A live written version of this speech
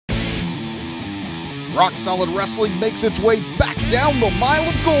Rock Solid Wrestling makes its way back down the Mile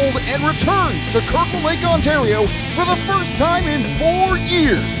of Gold and returns to Kirkland Lake, Ontario for the first time in 4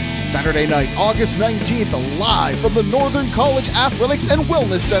 years. Saturday night, August 19th, live from the Northern College Athletics and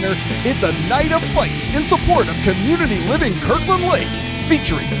Wellness Center, it's a night of fights in support of community living Kirkland Lake,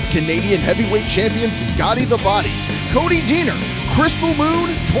 featuring Canadian heavyweight champion Scotty the Body, Cody Diener, Crystal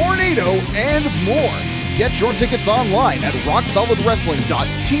Moon, Tornado, and more. Get your tickets online at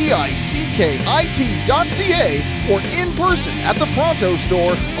rocksolidwrestling.tickit.ca or in person at the Pronto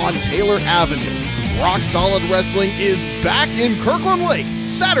store on Taylor Avenue. Rock Solid Wrestling is back in Kirkland Lake,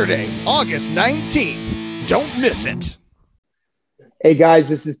 Saturday, August 19th. Don't miss it. Hey guys,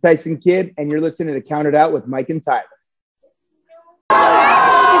 this is Tyson Kidd, and you're listening to Count It Out with Mike and Tyler.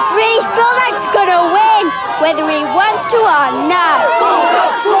 The British Bulldog's gonna win, whether he wants to or not.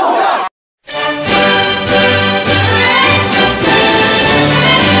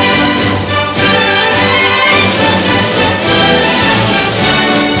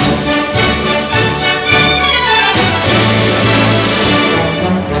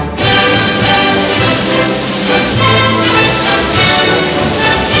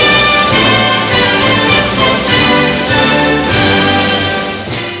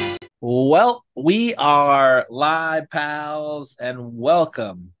 Well, we are live, pals, and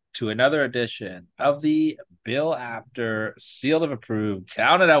welcome to another edition of the Bill Apter Sealed of Approved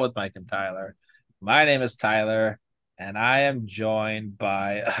Count It Out with Mike and Tyler. My name is Tyler, and I am joined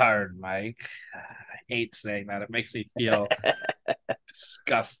by Hard Mike. I hate saying that. It makes me feel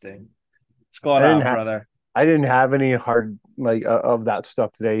disgusting. What's going on, brother? I didn't have any hard of that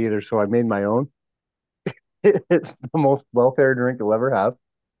stuff today either, so I made my own. It's the most welfare drink you'll ever have.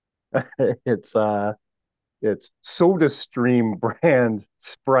 It's SodaStream brand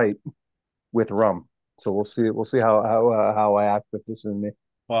Sprite with rum. So we'll see how I act with this in me.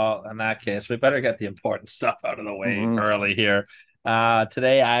 Well, in that case, we better get the important stuff out of the way early here.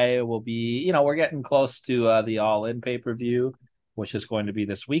 Today I will be, we're getting close to the All In pay-per-view, which is going to be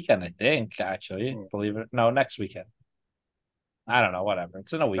this weekend, I think, actually. Believe it. No, next weekend. I don't know, whatever.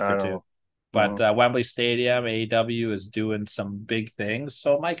 It's in a week or two. But Wembly Stadium, AEW is doing some big things.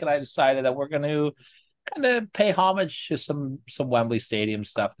 So Mike and I decided that we're going to kind of pay homage to some Wembly Stadium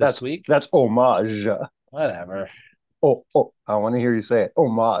stuff this week. That's homage. Whatever. Oh, I want to hear you say it.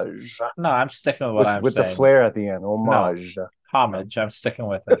 Homage. No, I'm sticking with what I'm saying. With the flair at the end. Homage. No, homage. I'm sticking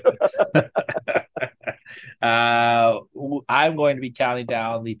with it. I'm going to be counting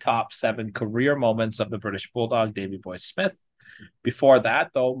down the top 7 career moments of the British Bulldog, Davey Boy Smith. Before that,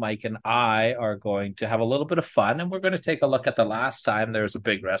 though, Mike and I are going to have a little bit of fun, and we're going to take a look at the last time there was a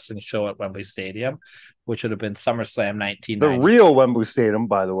big wrestling show at Wembley Stadium, which would have been SummerSlam 1990. The real Wembley Stadium,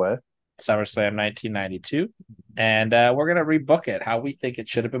 by the way. SummerSlam 1992. And we're going to rebook it, how we think it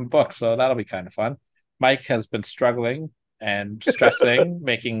should have been booked. So that'll be kind of fun. Mike has been struggling and stressing,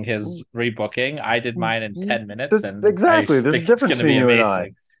 making his rebooking. I did mine in 10 minutes. And exactly. There's a difference between you and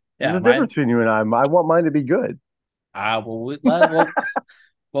I. There's a difference between you and I. I want mine to be good. We'll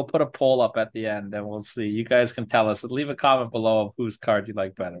put a poll up at the end and we'll see. You guys can tell us. Leave a comment below of whose card you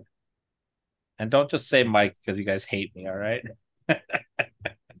like better. And don't just say Mike because you guys hate me, all right?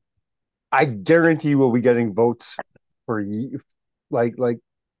 I guarantee you will be getting votes for you, like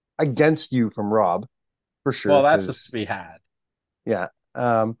against you from Rob, for sure. Well, that's just to be had. Yeah.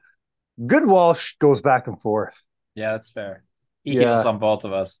 Good Walsh goes back and forth. Yeah, that's fair. He heals on both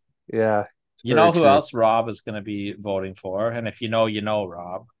of us. Yeah. You know who else Rob is going to be voting for? And if you know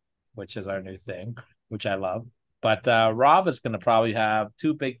Rob, which is our new thing, which I love. But Rob is going to probably have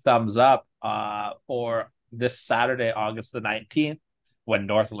 2 big thumbs up for this Saturday, August the 19th, when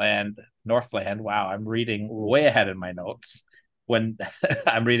Northland, wow, I'm reading way ahead in my notes. When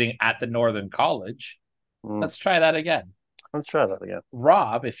I'm reading at the Northern College. Let's try that again.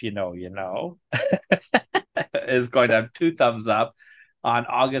 Rob, if you know, is going to have 2 thumbs up on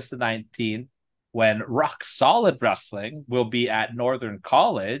August the 19th, when Rock Solid Wrestling will be at Northern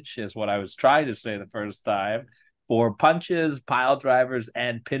College, is what I was trying to say the first time, for punches, pile drivers,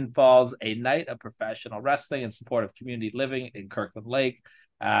 and pinfalls, a night of professional wrestling in support of community living in Kirkland Lake.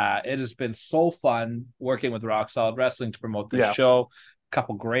 It has been so fun working with Rock Solid Wrestling to promote this show.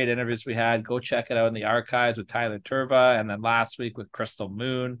 Couple great interviews we had. Go check it out in the archives with Tyler Turva, and then last week with Crystal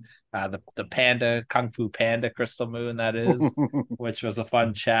Moon, the panda, Kung Fu Panda Crystal Moon, that is, which was a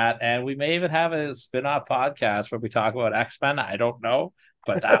fun chat. And we may even have a spin-off podcast where we talk about X-Men. I don't know,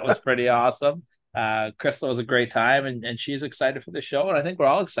 but that was pretty awesome. Crystal was a great time, and she's excited for the show, and I think we're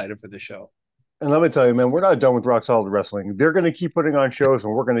all excited for the show. And let me tell you, man, we're not done with Rock Solid Wrestling. They're going to keep putting on shows,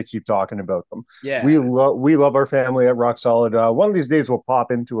 and we're going to keep talking about them. Yeah. We love our family at Rock Solid. One of these days, we'll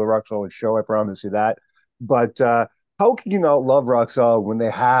pop into a Rock Solid show. I promise you that. But how can you not love Rock Solid when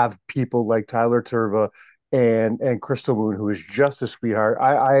they have people like Tyler Turva and Crystal Moon, who is just a sweetheart?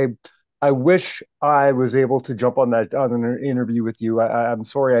 I wish I was able to jump on an interview with you. I'm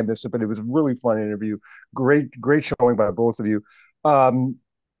sorry I missed it, but it was a really fun interview. Great showing by both of you. Um,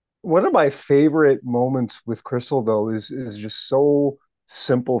 One of my favorite moments with Crystal though is just so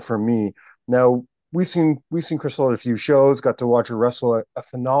simple for me. Now we've seen Crystal at a few shows, got to watch her wrestle a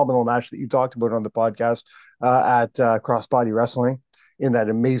phenomenal match that you talked about on the podcast at Crossbody Wrestling in that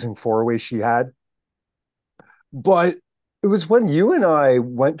amazing four-way she had. But it was when you and I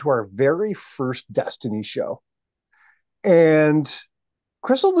went to our very first Destiny show, and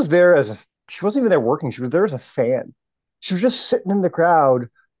Crystal was there she wasn't even there working. She was there as a fan. She was just sitting in the crowd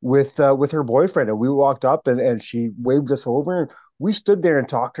with her boyfriend, and we walked up and she waved us over, and we stood there and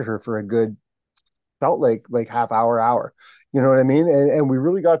talked to her for a good felt like half hour. You know what I mean? And we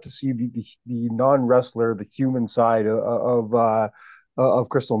really got to see the non wrestler, the human side of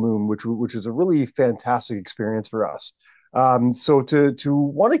Crystal Moon, which is a really fantastic experience for us. So to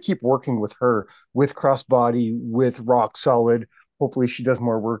want to keep working with her, with Crossbody, with Rock Solid, hopefully she does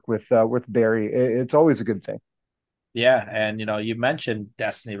more work with Barrie. It's always a good thing. Yeah, and you mentioned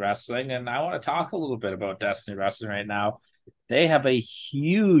Destiny Wrestling, and I want to talk a little bit about Destiny Wrestling right now. They have a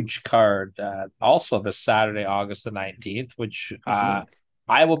huge card, also this Saturday, August the 19th, which I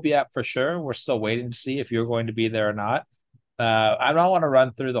will be at for sure. We're still waiting to see if you're going to be there or not. I don't want to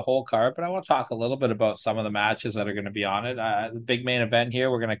run through the whole card, but I want to talk a little bit about some of the matches that are going to be on it. The big main event here,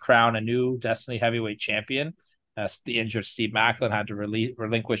 we're going to crown a new Destiny heavyweight champion. The injured Steve Macklin had to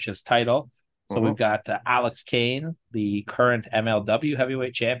relinquish his title. So we've got Alex Kane, the current MLW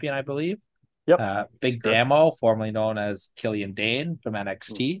heavyweight champion, I believe. Yep. Big Damo, formerly known as Killian Dane from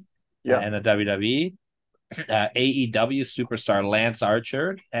NXT and the WWE. AEW superstar Lance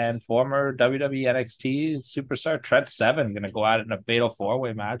Archer and former WWE NXT superstar Trent Seven going to go at it in a fatal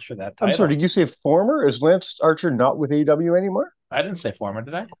four-way match for that title. I'm sorry, did you say former? Is Lance Archer not with AEW anymore? I didn't say former,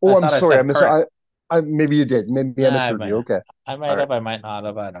 did I? Oh, I'm sorry. Maybe you did. Maybe I misheard you. Okay. I might have. I might not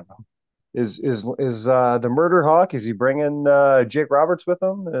have. I don't know. Is the Murder Hawk? Is he bringing Jake Roberts with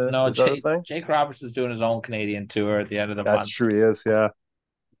him? No, Jake Roberts is doing his own Canadian tour at the end of the month. That's true. He is. Yeah.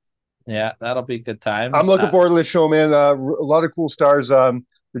 Yeah, that'll be good times. I'm looking forward to this show, man. A lot of cool stars. The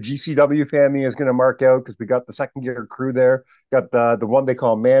GCW family is going to mark out because we got the second gear crew there. Got the one they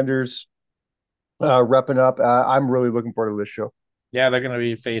call Manders repping up. I'm really looking forward to this show. Yeah, they're going to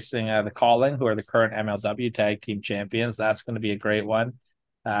be facing the Calling, who are the current MLW tag team champions. That's going to be a great one.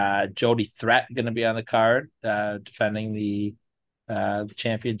 Jody Threat going to be on the card, defending the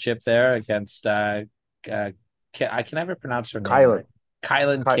championship there against I can never pronounce her name.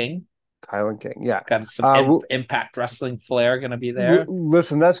 Kylan King. Kylan King, yeah. Got some Impact Wrestling flair going to be there.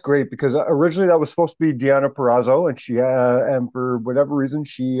 Listen, that's great because originally that was supposed to be Deanna Perrazzo, and and for whatever reason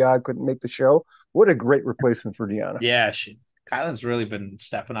she couldn't make the show. What a great replacement for Deanna. Yeah, Kylan's really been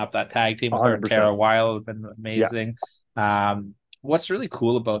stepping up. That tag team with her and Tara Wilde have been amazing. Yeah. What's really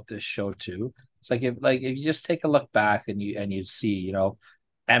cool about this show too, it's like if you just take a look back and you see,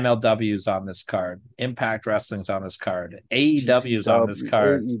 MLW's on this card, Impact Wrestling's on this card, AEW's on this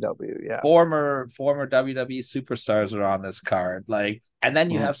card, AEW, yeah. Former WWE superstars are on this card, and then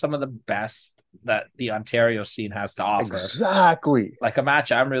you have some of the best that the Ontario scene has to offer. Exactly. Like a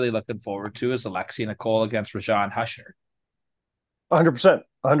match I'm really looking forward to is Alexia Nicole against Rajan Husher. 100%.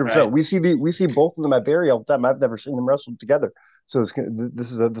 Right. We see both of them at Barrie all the time. I've never seen them wrestle together. So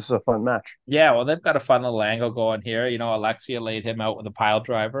this is a fun match. Yeah, well, they've got a fun little angle going here. Alexia laid him out with a pile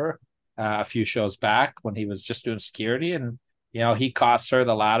driver a few shows back when he was just doing security, and he cost her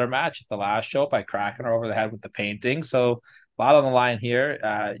the ladder match at the last show by cracking her over the head with the painting. So a lot on the line here.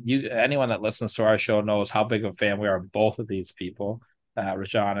 Anyone that listens to our show knows how big of a fan we are of both of these people,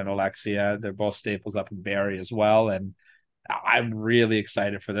 Rajan and Alexia. They're both staples up in Barrie as well, and I'm really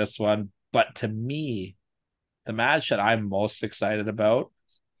excited for this one. But to me, the match that I'm most excited about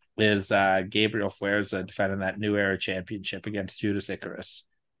is Gabriel Fuerza defending that New Era Championship against Judas Icarus.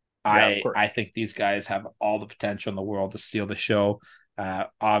 Yeah, I think these guys have all the potential in the world to steal the show.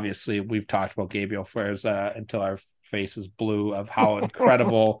 Obviously, we've talked about Gabriel Fuerza until our faces blue of how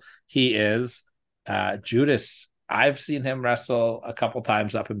incredible he is. Judas, I've seen him wrestle a couple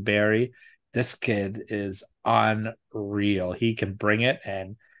times up in Barrie. This kid is unreal. He can bring it,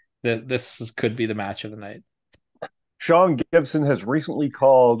 and this could be the match of the night. Sean Gibson has recently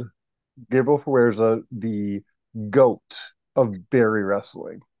called Gabriel Fuerza the GOAT of Barrie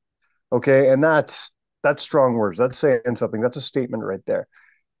wrestling. Okay, and that's strong words. That's saying something. That's a statement right there.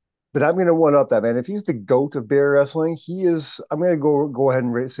 But I'm going to one up that man. If he's the GOAT of bear wrestling, he is. I'm going to go ahead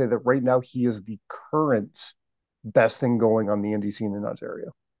and say that right now he is the current best thing going on the indie scene in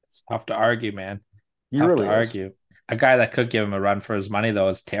Ontario. It's tough to argue, man. He Tough to really is. argue. A guy that could give him a run for his money, though,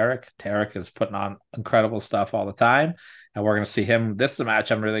 is Tarek. Tarek is putting on incredible stuff all the time. And we're going to see him. This is a match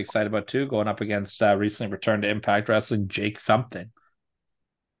I'm really excited about, too, going up against recently returned to Impact Wrestling, Jake Something.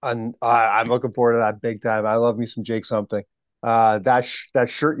 And I'm looking forward to that big time. I love me some Jake something. That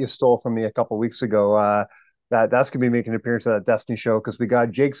shirt you stole from me a couple weeks ago. That's gonna be making an appearance at that Destiny show because we got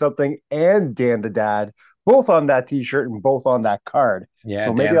Jake something and Dan the Dad both on that T-shirt and both on that card. Yeah,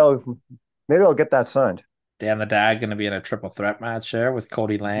 So maybe I'll get that signed. Dan the Dad going to be in a triple threat match there with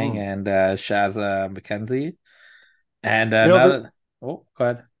Cody Lang and Shazza McKenzie. And You know, another. Oh, go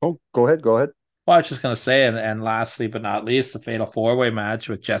ahead. go ahead, go ahead. Well, I was just going to say, and lastly but not least, the fatal four-way match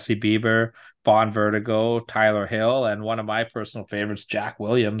with Jesse Bieber, Vaughn Vertigo, Tyler Hill, and one of my personal favorites, Jack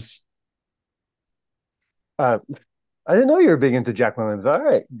Williams. Uh, I didn't know you were big into Jack Williams. All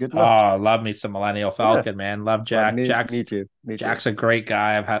right, good enough. Oh, love me some Millennial Falcon, man. Love Jack. Me too. Jack's a great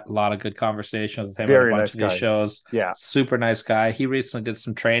guy. I've had a lot of good conversations with him Very on a bunch nice of these guy. shows. Yeah. Super nice guy. He recently did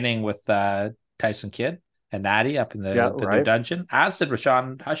some training with Tyson Kidd and Natty up in the new dungeon, as did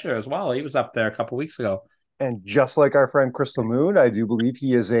Rashawn Husher as well. He was up there a couple weeks ago. And just like our friend Crystal Moon, I do believe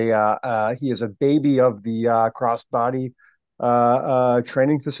he is a baby of the crossbody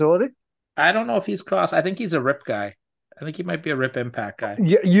training facility. I don't know if he's cross. I think he's a rip guy. I think he might be a rip impact guy.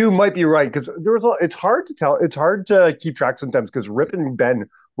 Yeah, you might be right because it's hard to tell. It's hard to keep track sometimes because Rip and Ben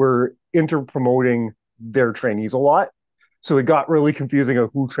were inter promoting their trainees a lot, so it got really confusing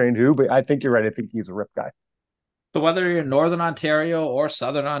of who trained who. But I think you're right. I think he's a Rip guy. So whether you're in Northern Ontario or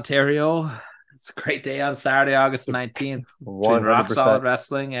Southern Ontario, it's a great day on Saturday, August 19th, between Rock Solid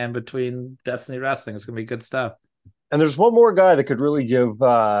Wrestling and between Destiny Wrestling. It's gonna be good stuff. And there's one more guy that could really give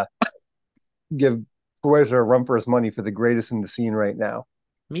Proyzer a run for his money for the greatest in the scene right now.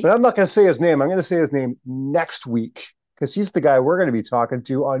 But I'm not going to say his name. I'm going to say his name next week because he's the guy we're going to be talking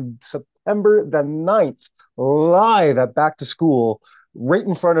to on September the 9th, live at Back to School, right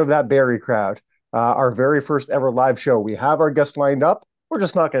in front of that Barrie crowd. Our very first ever live show. We have our guest lined up. We're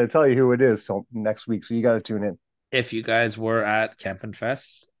just not going to tell you who it is till next week, so you got to tune in. If you guys were at Campin'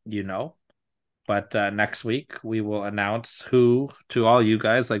 Fest, you know. But next week, we will announce who, to all you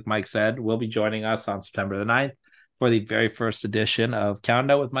guys, like Mike said, will be joining us on September the 9th for the very first edition of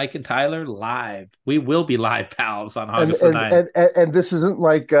Countdown with Mike and Tyler live. We will be live, pals, on August the 9th. And this isn't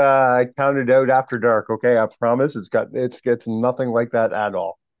like Counted Out After Dark, okay? I promise it's nothing like that at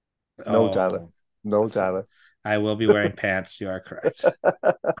all. No, Tyler. No, Tyler. I will be wearing pants. You are correct.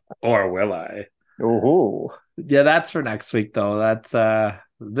 Or will I? Oh, yeah, that's for next week, though. That's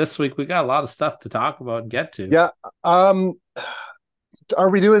this week we got a lot of stuff to talk about and get to. Yeah. Are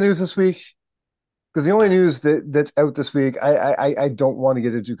we doing news this week? Because the only news that's out this week, I don't want to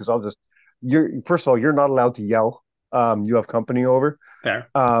get into because first of all, you're not allowed to yell. You have company over. Fair.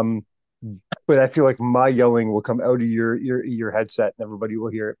 But I feel like my yelling will come out of your headset and everybody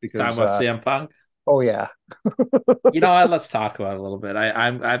will hear it because talk about CM Punk. Oh yeah. You know what? Let's talk about it a little bit.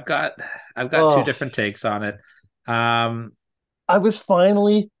 I've got two different takes on it. I was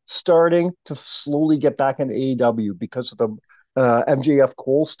finally starting to slowly get back into AEW because of the MJF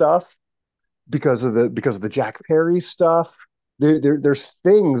Cole stuff, because of the Jack Perry stuff. There's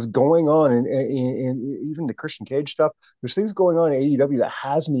things going on in even the Christian Cage stuff. There's things going on in AEW that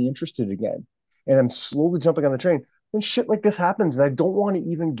has me interested again, and I'm slowly jumping on the train. When shit like this happens, and I don't want to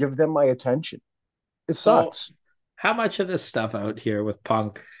even give them my attention. It sucks. So, how much of this stuff out here with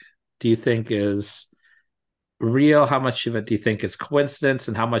Punk do you think is real? How much of it do you think is coincidence,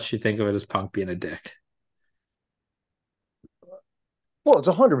 and how much do you think of it as Punk being a dick? Well, it's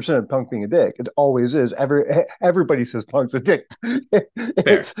 100% Punk being a dick. It always is. Everybody says Punk's a dick. Even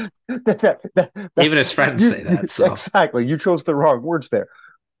his friends say that. So. Exactly. You chose the wrong words there.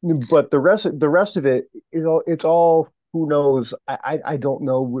 But the rest of it is all. It's all. Who knows? I don't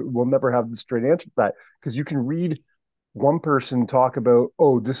know. We'll never have the straight answer to that because you can read one person talk about,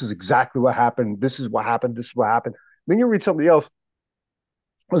 oh, this is exactly what happened. This is what happened. This is what happened. Then you read somebody else.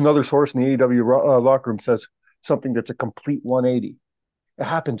 Another source in the AEW locker room says something that's a complete 180. It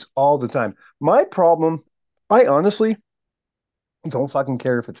happens all the time. My problem, I honestly don't fucking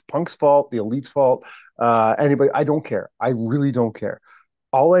care if it's Punk's fault, the Elite's fault, anybody. I don't care. I really don't care.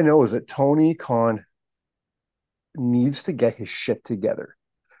 All I know is that Tony Khan needs to get his shit together.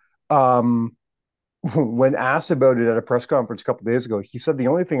 When asked about it at a press conference a couple of days ago, he said the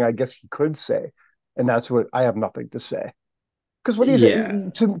only thing I guess he could say, and that's what I have nothing to say. Because what do you Yeah.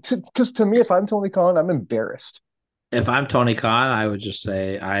 say? Because to me, if I'm Tony Khan, I'm embarrassed. If I'm Tony Khan, I would just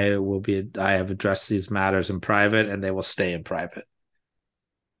say I have addressed these matters in private and they will stay in private.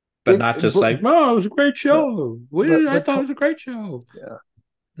 But It, not just but, like, oh, it was a great but, show. I but thought it was a great show. yeah,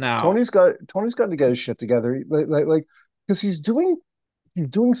 Now, Tony's got to get his shit together, like because he's doing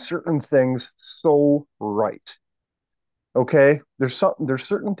certain things so right. Okay, there's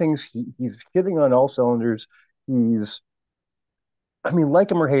certain things he's hitting on all cylinders. He's, I mean,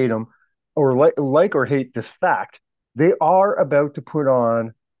 like him or hate him, or like or hate this fact, they are about to put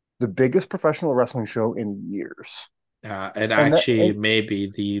on the biggest professional wrestling show in years, it and that actually and may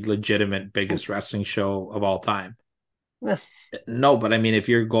be the legitimate biggest wrestling show of all time. eh, No, but I mean, if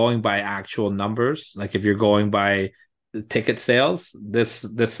you're going by actual numbers, like if you're going by the ticket sales, this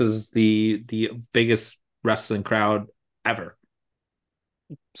is the biggest wrestling crowd ever.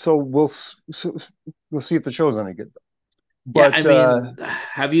 so we'll see if the show's any good. Yeah, I But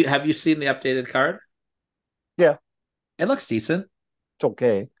mean, have you seen the updated card? yeah, It looks decent. it's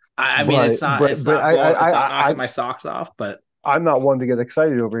okay. I mean, But but it's not knocking my socks off, but I'm not one to get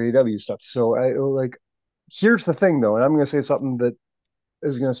excited over AEW stuff. So I like, here's the thing though, and I'm going to say something that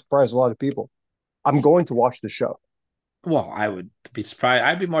is going to surprise a lot of people. I'm going to watch the show. well, I would be surprised.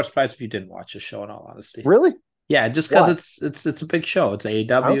 I'd be more surprised if you didn't watch the show. In all honesty, Really? yeah, just because Why? it's a big show. It's I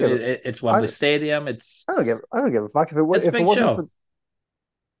don't AEW. give a It's I, Wembley Stadium. I don't give a fuck It's a if it big wasn't show. for,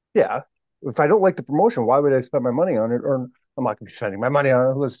 yeah, if I don't like the promotion, why would I spend my money on it? Or I'm not going to be spending my money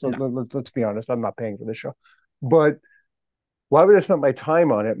on it. No. Let's be honest. I'm not paying for this show. But why would I spend my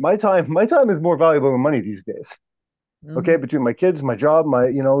time on it? My time is more valuable than money these days. Okay, Mm. between my kids, my job,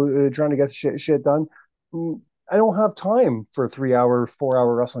 my trying to get shit done. I don't have time for a 3 hour, 4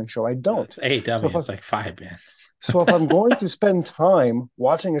 hour wrestling show. I don't. It's So AEW. if I, It's like five, man. so if I'm going to spend time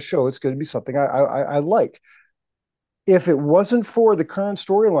watching a show, it's going to be something I like. If it wasn't for the current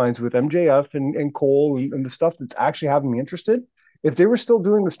storylines with MJF and Cole and the stuff that's actually having me interested, if they were still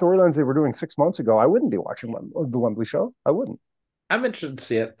doing the storylines they were doing 6 months ago, I wouldn't be watching the Wembley show. I wouldn't. I'm interested to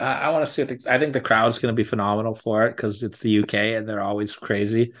see it. I want to see it. I think the crowd's going to be phenomenal for it because it's the UK and they're always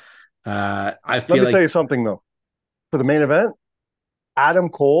crazy. I Let feel me tell you like, something though. For the main event, Adam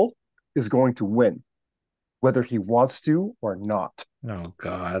Cole is going to win, whether he wants to or not. oh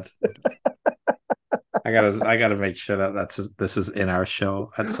God, I gotta make sure that this is in our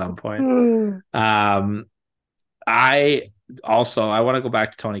show at some point. Um, I I want to go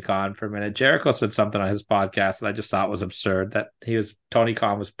back to Tony Khan for a minute. Jericho said something on his podcast that I just thought was absurd. That Tony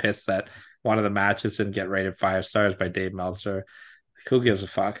Khan was pissed that one of the matches didn't get rated 5 stars by Dave Meltzer. Like, who gives a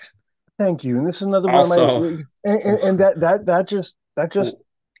fuck? Thank you. And this is another one of Also, my and that just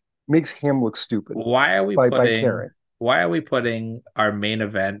makes him look stupid why are we by putting caring. why are we putting our main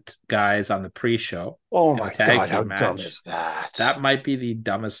event guys on the pre-show Oh in a my tag God, how team dumb match? is that? That might be the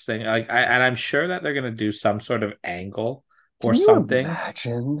dumbest thing. And I'm sure that they're gonna do some sort of angle or Can you something.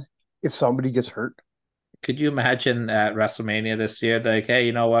 imagine if somebody gets hurt? Could you imagine at WrestleMania this year, like, hey,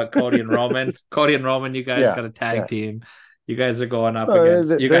 you know what, Cody and Roman, you guys Yeah, got a tag yeah. team. You guys are going up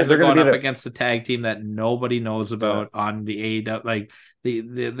against. You guys are They're going going to be up the against the tag team that nobody knows yeah. about on the AEW. Like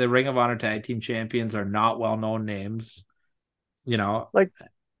the Ring of Honor tag team champions are not well known names. You know, Like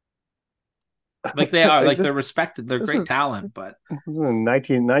like they are, like like they're respected. They're this great is talent, but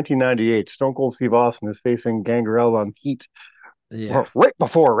 1998. Stone Cold Steve Austin is facing Gangrel on Heat yeah, right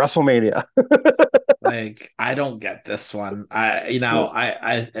before WrestleMania. like I don't get this one.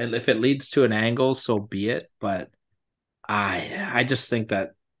 And if it leads to an angle, so be it. But I just think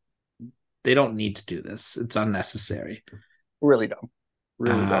that they don't need to do this. It's unnecessary. Really dumb.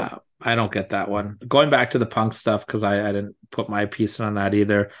 Really dumb. I don't get that one. Going back to the Punk stuff, because I didn't put my piece on that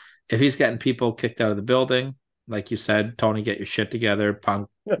either. If he's getting people kicked out of the building, like you said, Tony, get your shit together. Punk,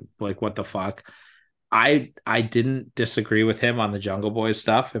 Yeah. like what the fuck? I didn't disagree with him on the Jungle Boy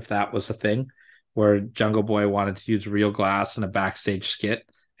stuff, if that was a thing, where Jungle Boy wanted to use real glass in a backstage skit,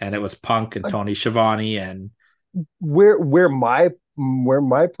 and it was Punk and Tony Schiavone and Where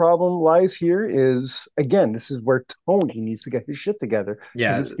my problem lies here is, again, this is where Tony needs to get his shit together,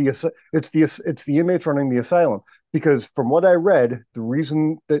 because yeah, it's the inmates running the asylum. Because from what I read, the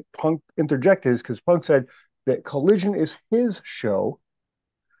reason that Punk interjected is because Punk said that Collision is his show,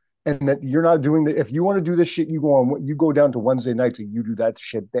 and that you're not doing that. If you want to do this shit, you go down to Wednesday nights and you do that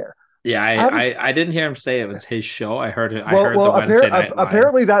shit there. yeah. I'm, I didn't hear him say it was his show. I heard it. I well, heard well, the Wednesday night line.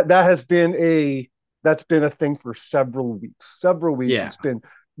 apparently that has been that's been a thing for several weeks. Several weeks. Yeah. It's been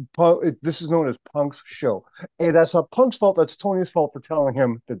this is known as Punk's show, and that's not Punk's fault. That's Tony's fault for telling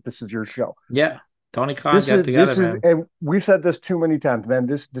him that this is your show. Yeah. Tony Khan, get together, man. And we've said this too many times, man.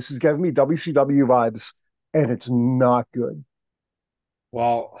 This is giving me WCW vibes, and it's not good.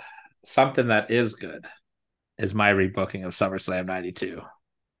 Well, something that is good is my rebooking of SummerSlam 92.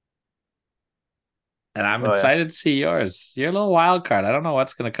 And I'm Oh excited to see yours. You're a little wild card. I don't know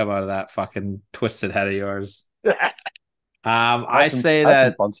what's going to come out of that fucking twisted head of yours. yeah. I say That's some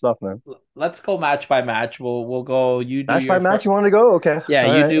that fun stuff, man. let's go match by match. We'll go. You do Match by your match, you want to go? Okay. yeah.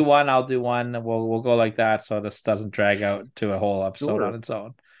 All You right. do one. I'll do one. We'll go like that, so this doesn't drag out to a whole episode on Sure. its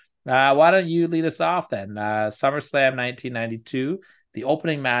own. Why don't you lead us off then? SummerSlam 1992, the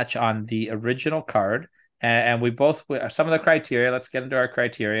opening match on the original card, and we both some of the criteria. Let's get into our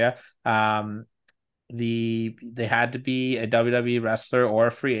criteria. They had to be a WWE wrestler or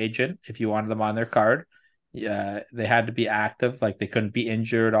a free agent if you wanted them on their card. Yeah, they had to be active, like they couldn't be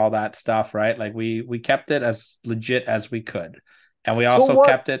injured, all that stuff, right? Like we kept it as legit as we could. And we So also what?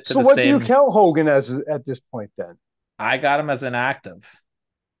 kept it to So the what do you same. count Hogan as at this point then? I got him as inactive.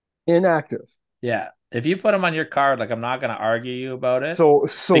 Inactive. Yeah. If you put him on your card, like I'm not gonna argue you about it So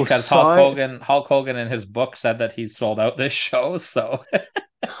because Hulk sign. Hogan, Hulk Hogan in his book said that he sold out this show. So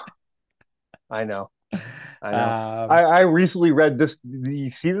I know. I know. um I recently read this. You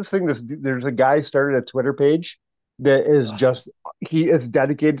see this thing? There's a guy started a Twitter page that is just he is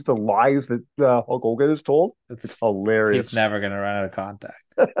dedicated to the lies that Hulk Hogan is told. It's he's hilarious. never gonna run out of contact.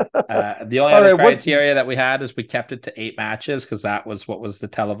 The only All other right, what? criteria that we had is we kept it to 8 matches because that was what was the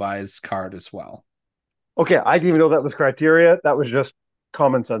televised card as well. Okay, I didn't even know that was criteria. That was just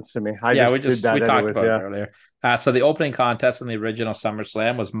common sense to me. I Yeah, just did we that talked anyways. about it Yeah. earlier. So the opening contest in the original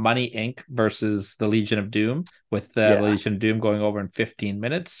SummerSlam was Money Inc. versus the Legion of Doom, with the Yeah. Legion of Doom going over in 15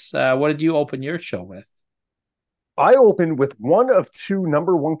 minutes. What did you open your show with? I opened with one of two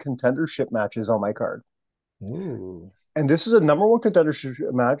number one contendership matches on my card. Ooh. And this is a number one contendership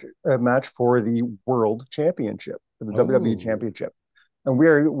match for the World Championship, for the WWE Oh, Championship. And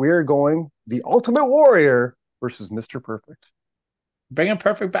we're going the Ultimate Warrior versus Mr. Perfect. bringing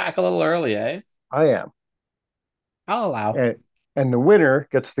Perfect back a little early, eh? I am. I'll allow. And the winner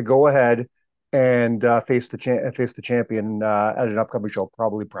gets to go ahead and face the champion at an upcoming show,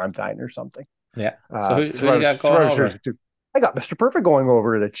 probably prime time or something. Yeah. So who you got going Survivor over? Series 2. I got Mr. Perfect going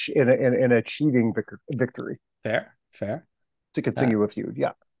over in a cheating victory Fair. to continue a feud.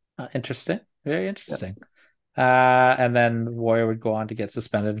 Yeah. Interesting. Very Yeah. interesting. And then Warrior would go on to get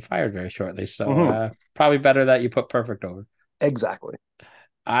suspended and fired very shortly. So probably better that you put Perfect over. Exactly.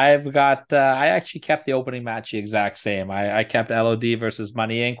 I've got I actually kept the opening match the exact same. I kept LOD versus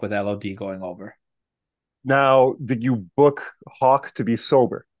Money Inc. with LOD going over. Now, did you book Hawk to be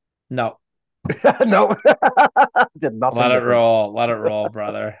sober? No. No. Did nothing Let it different. roll. Let it roll,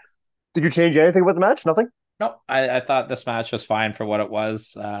 brother. Did you change anything with the match? Nothing? No, I thought this match was fine for what it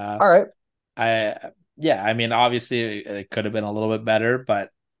was. All right. I mean, obviously it could have been a little bit better, but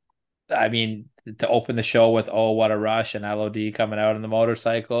I mean, to open the show with "Oh What a Rush" and LOD coming out in the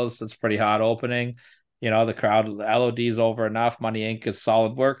motorcycles, it's pretty hot opening. You know, the crowd, LOD's over enough. Money Inc. is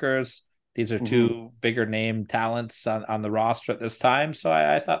solid workers. These are two bigger name talents on the roster at this time. So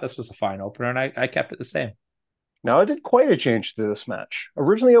I thought this was a fine opener, and I kept it the same. Now, I did quite a change to this match.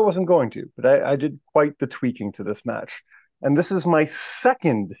 Originally, I wasn't going to, but I did quite the tweaking to this match. And this is my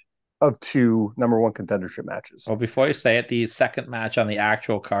second of two number one contendership matches. Well, before you say it, the second match on the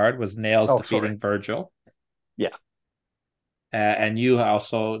actual card was Nails defeating Virgil. Yeah. And you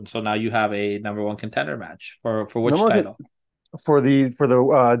also, so now you have a number one contender match for which title? For the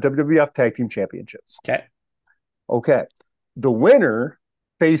WWF Tag Team Championships. Okay. The winner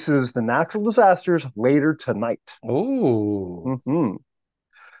faces the Natural Disasters later tonight. Ooh.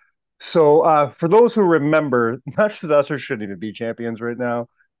 So for those who remember, Natural Disasters shouldn't even be champions right now.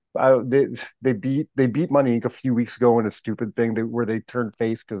 They beat Money Inc. a few weeks ago in a stupid thing where they turned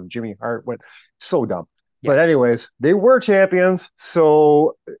face because Jimmy Hart went so dumb. Yeah. But anyways, they were champions.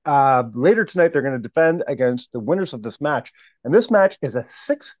 So later tonight, they're going to defend against the winners of this match. And this match is a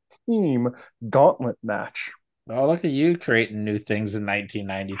 6-team gauntlet match. Oh, look at you creating new things in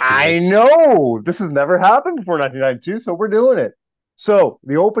 1992. I know. This has never happened before 1992, so we're doing it. So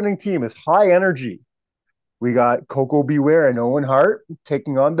the opening team is High Energy. We got Coco Beware and Owen Hart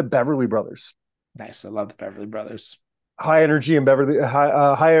taking on the Beverly Brothers. Nice. I love the Beverly Brothers. High Energy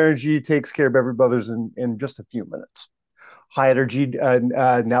takes care of Beverly Brothers in just a few minutes. High Energy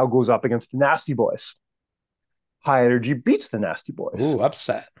now goes up against the Nasty Boys. High Energy beats the Nasty Boys. Ooh,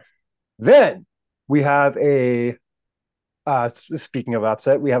 upset. Then we have speaking of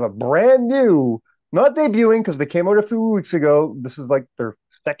upset, we have a brand new, not debuting because they came out a few weeks ago. This is like their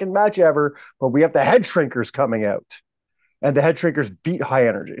second match ever, but we have the Head Shrinkers coming out. And the Head Shrinkers beat High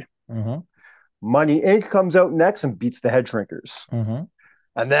Energy. Money Inc. comes out next and beats the Head Shrinkers.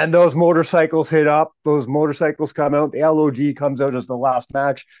 And then those motorcycles hit up. Those motorcycles come out. The LOD comes out as the last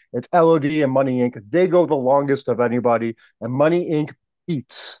match. It's LOD and Money Inc. They go the longest of anybody, and Money Inc.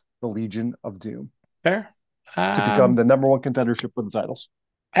 beats the Legion of Doom Fair. to become the number one contendership for the titles.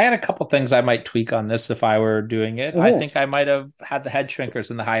 I had a couple things I might tweak on this if I were doing it. I think I might have had the head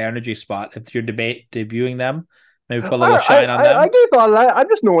shrinkers in the high energy spot if you're debuting them. Maybe put a little shine on them. I gave on that. I'm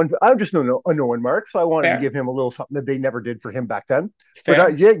just knowing Mark, so I wanted to give him a little something that they never did for him back then.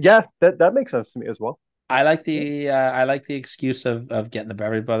 Fair. But that makes sense to me as well. I like the excuse of getting the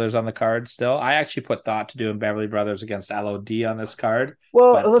Beverly Brothers on the card still. I actually put thought to doing Beverly Brothers against LOD on this card.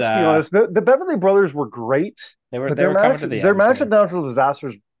 Well, let's be honest. The Beverly Brothers were great. They were coming to the end. Their match at Natural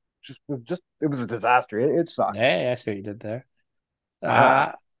Disasters just it was a disaster. It sucked. Hey, I see what you did there.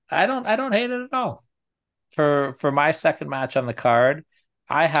 I don't hate it at all. For my second match on the card,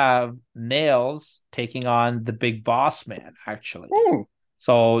 I have Nails taking on the Big Boss Man, actually.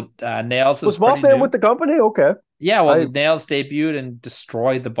 So Nails was Boss Man with the company? Okay. Yeah, well, Nails debuted and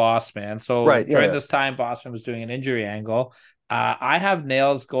destroyed the Boss Man. So during this time, Boss Man was doing an injury angle. I have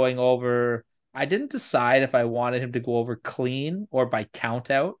Nails going over. I didn't decide if I wanted him to go over clean or by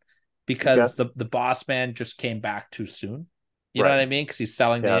count out because the Boss Man just came back too soon. You know what I mean? Because he's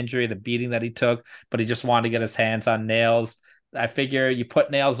selling the injury, the beating that he took, but he just wanted to get his hands on Nails. I figure you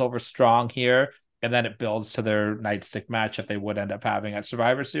put Nails over strong here, and then it builds to their nightstick match that they would end up having at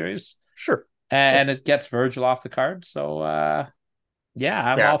Survivor Series. Sure. And it gets Virgil off the card. So, I'm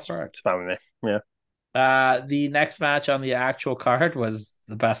all for it. It's fine with me. Yeah. The next match on the actual card was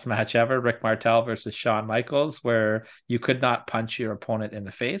the best match ever, Rick Martel versus Shawn Michaels, where you could not punch your opponent in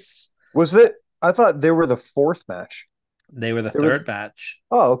the face. Was it? I thought they were the fourth match. They were the third match.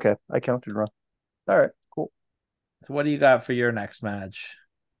 Oh, okay. I counted wrong. All right, cool. So what do you got for your next match?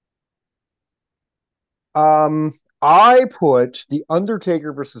 I put The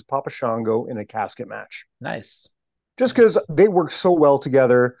Undertaker versus Papa Shango in a casket match. Nice. Just because they work so well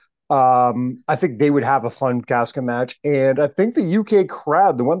together. I think they would have a fun casket match. And I think the UK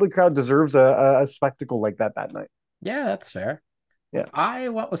crowd, the Wembley crowd, deserves a spectacle like that night. Yeah, that's fair. Yeah. I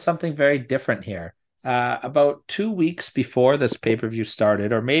went with something very different here. About 2 weeks before this pay-per-view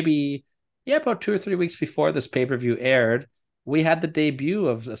started, or maybe, about 2 or 3 weeks before this pay-per-view aired, we had the debut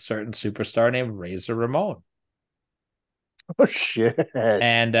of a certain superstar named Razor Ramon. Oh, shit.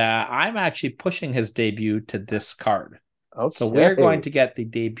 And I'm actually pushing his debut to this card. Okay. So we're going to get the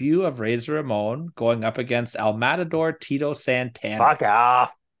debut of Razor Ramon going up against El Matador Tito Santana. Fuck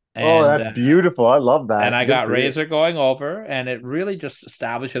off. And, that's beautiful. I love that. And I got Razor going over, and it really just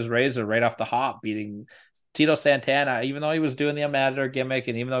establishes Razor right off the hop, beating Tito Santana. Even though he was doing the Matador gimmick,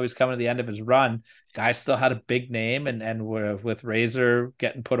 and even though he was coming to the end of his run, guy still had a big name, and with Razor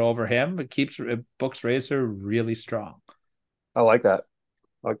getting put over him, it books Razor really strong. I like that.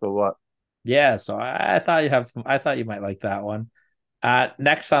 I like that a lot. Yeah, so I thought you might like that one.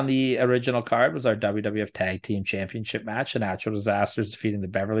 Next on the original card was our WWF Tag Team Championship match, the Natural Disasters defeating the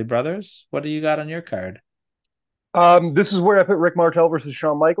Beverly Brothers. What do you got on your card? This is where I put Rick Martel versus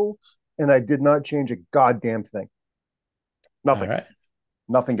Shawn Michaels, and I did not change a goddamn thing. Nothing. All right.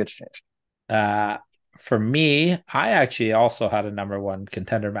 Nothing gets changed. For me, I actually also had a number one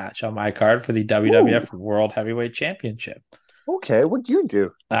contender match on my card for the WWF World Heavyweight Championship. Okay, what do you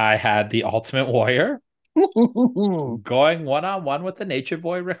do? I had the Ultimate Warrior going one-on-one with the Nature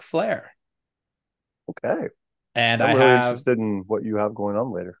Boy Ric Flair. Okay. And I'm really interested in what you have going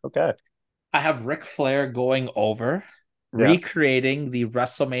on later. Okay. I have Ric Flair going over, recreating the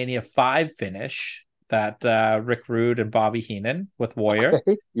WrestleMania 5 finish that Rick Rude and Bobby Heenan with Warrior.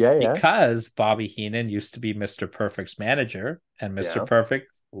 Okay. Yeah. Because Bobby Heenan used to be Mr. Perfect's manager, and Mr.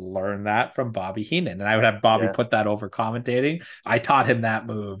 Perfect learned that from Bobby Heenan. And I would have Bobby put that over commentating. I taught him that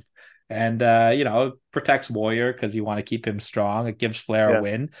move. And, protects Warrior because you want to keep him strong. It gives Flair a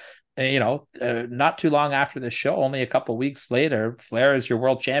win. And, not too long after the show, only a couple weeks later, Flair is your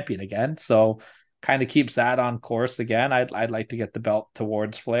world champion again. So kind of keeps that on course again. I'd like to get the belt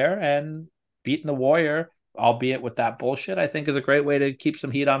towards Flair, and beating the Warrior, albeit with that bullshit, I think is a great way to keep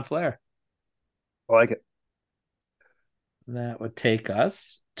some heat on Flair. I like it. That would take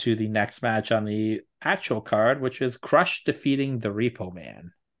us to the next match on the actual card, which is Crush defeating the Repo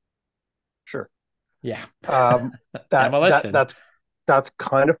Man. Sure. Yeah. Demolition. That's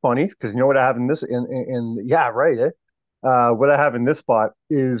kind of funny because you know what I have in this what I have in this spot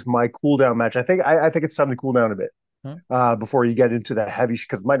is my cool down match. I think it's time to cool down a bit before you get into the heavy,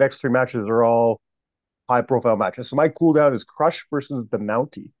 because my next three matches are all high profile matches. So my cool down is Crush versus the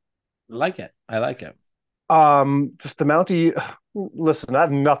Mountie. I like it. Just the Mountie. Listen, I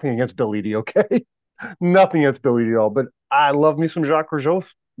have nothing against Billy D. Okay, nothing against Billy D. at all, but I love me some Jacques Rougeau.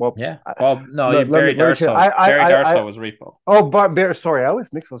 Well, Yeah. Well, no, let me check. Barry Darsow was repo. Oh, Barrie. Sorry, I always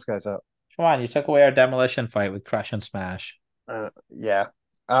mix those guys up. Come on, you took away our demolition fight with Crush and Smash. Yeah.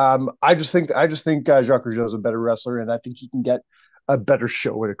 I just think Jacques Rougeau is a better wrestler, and I think he can get a better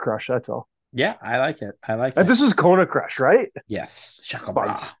show with a Crush. That's all. Yeah, I like it. And this is Kona Crush, right? Yes. Shaka Fun,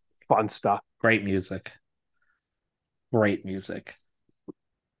 bra. fun stuff. Great music. Great music.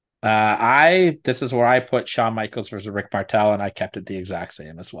 This is where I put Shawn Michaels versus Rick Martel, and I kept it the exact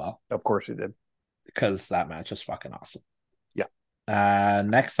same as well. Of course you did. Because that match is fucking awesome. Yeah.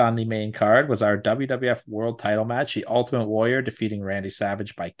 Next on the main card was our WWF World Title match: the Ultimate Warrior defeating Randy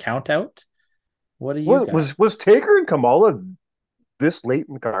Savage by countout. What do you got? Was Taker and Kamala this late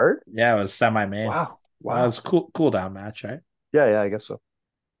in the card? Yeah, it was semi-main. Wow. That was cool down match, right? Yeah, I guess so.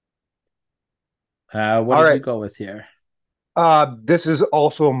 What did you go with here? This is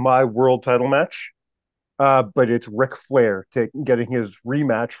also my world title match. But it's Ric Flair getting his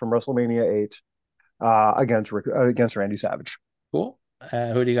rematch from WrestleMania 8 against Randy Savage. Cool.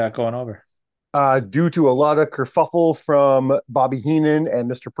 Who do you got going over? Due to a lot of kerfuffle from Bobby Heenan and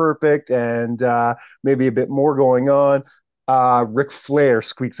Mr. Perfect and maybe a bit more going on, Ric Flair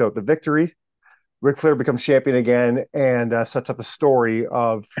squeaks out the victory. Ric Flair becomes champion again and sets up a story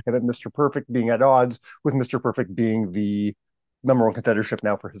of Mr. Perfect being at odds with Mr. Perfect being the number one contendership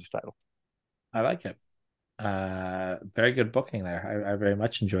now for his title. I like it. Very good booking there. I very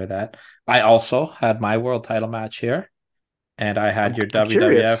much enjoy that. I also had my world title match here, and I had your WWF.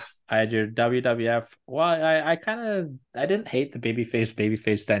 Curious. I had your WWF. Well, I didn't hate the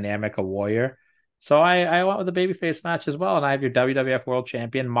babyface dynamic of Warrior, so I went with the babyface match as well, and I have your WWF World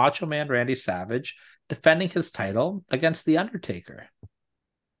Champion Macho Man Randy Savage defending his title against The Undertaker.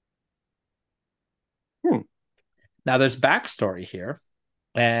 Now there's backstory here.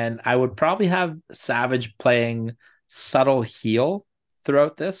 And I would probably have Savage playing subtle heel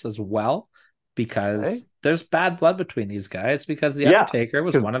throughout this as well, because there's bad blood between these guys, because The Undertaker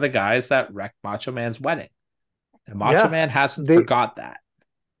was one of the guys that wrecked Macho Man's wedding. And Macho Man hasn't forgot that.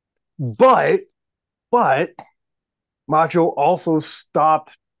 But Macho also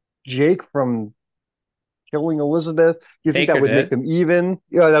stopped Jake from killing Elizabeth. You think that would make them even?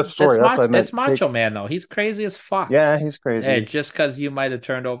 Yeah, that's sorry. It's Macho Man though. He's crazy as fuck. Yeah, he's crazy. Hey, just because you might have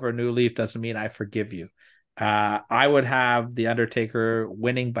turned over a new leaf doesn't mean I forgive you. I would have The Undertaker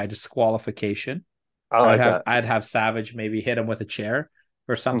winning by disqualification. I'd have Savage maybe hit him with a chair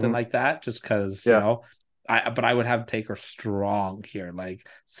or something like that, just because you know. But I would have Taker strong here. Like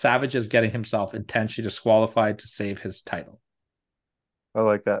Savage is getting himself intentionally disqualified to save his title. I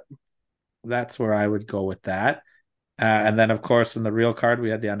like that. That's where I would go with that. And then, of course, in the real card,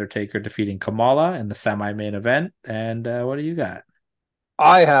 we had The Undertaker defeating Kamala in the semi-main event. And what do you got?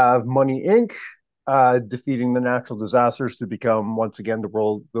 I have Money Inc. Defeating the Natural Disasters to become, once again, the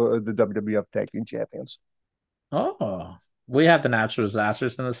WWF Tag Team Champions. Oh, we have the Natural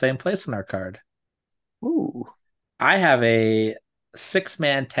Disasters in the same place in our card. Ooh. I have a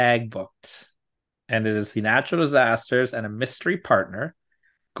 6-man tag booked. And it is the Natural Disasters and a mystery partner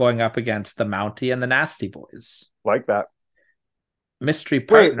going up against the Mountie and the Nasty Boys. Like that. Mystery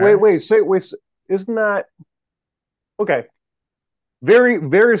partner. Wait. Isn't that okay? Very,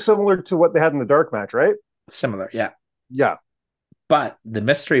 very similar to what they had in the dark match, right? Similar, yeah. Yeah. But the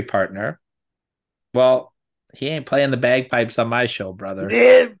mystery partner, well, he ain't playing the bagpipes on my show,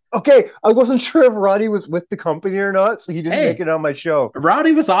 brother. Okay, I wasn't sure if Roddy was with the company or not, so he didn't make it on my show.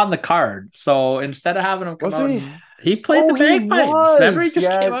 Roddy was on the card, so instead of having him come out, he played the bagpipes. Remember, he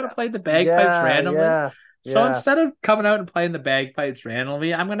just came out and played the bagpipes randomly. So instead of coming out and playing the bagpipes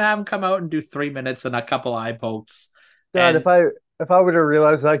randomly, I'm gonna have him come out and do 3 minutes and a couple eye pokes. God, if I would have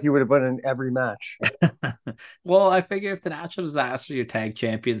realized that, you would have been in every match. Well, I figure if the Natural Disaster, your tag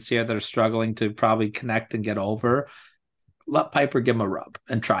champions here that are struggling to probably connect and get over, let Piper give him a rub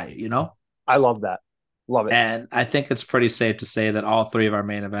and try it, you know? I love that. Love it. And I think it's pretty safe to say that all 3 of our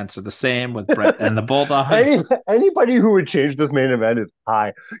main events are the same with Brett and the Bulldog. Anybody who would change this main event is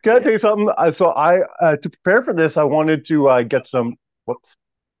high. Can I tell you something? So to prepare for this, I wanted to get some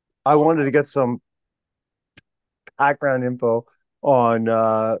background info on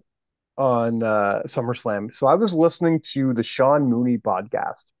SummerSlam. So I was listening to the Sean Mooney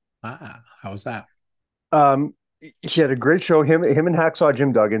podcast. How was that? He had a great show. Him and Hacksaw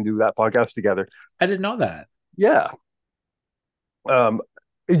Jim Duggan do that podcast together. I didn't know that. Yeah.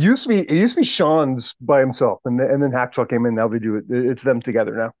 It used to be Sean's by himself, and then Hacksaw came in. Now they do it. It's them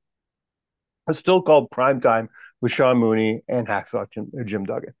together now. It's still called Primetime with Sean Mooney and Hacksaw Jim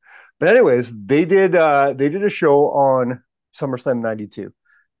Duggan. But anyways, they did a show on SummerSlam '92.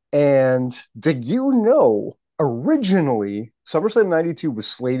 And did you know Originally, SummerSlam 92 was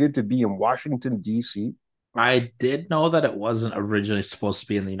slated to be in Washington, D.C., I did know that it wasn't originally supposed to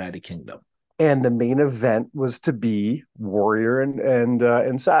be in the United Kingdom. and the main event was to be Warrior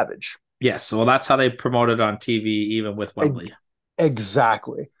and Savage. Yes, well, that's how they promoted on TV, even with Wembley.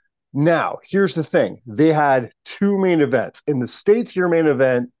 Exactly. Now, here's the thing. They had two main events. In the States, your main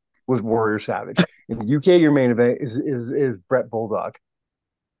event was Warrior Savage. In the UK, your main event is Brett Bulldog.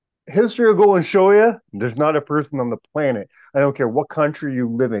 History will go and show you there's not a person on the planet. I don't care what country you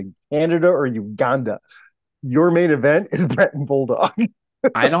live in, Canada or Uganda. Your main event is Brett and Bulldog.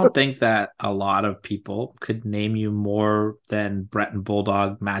 I don't think that a lot of people could name you more than Brett and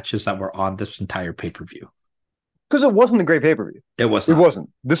Bulldog matches that were on this entire pay-per-view. Because it wasn't a great pay-per-view. It was It not. wasn't.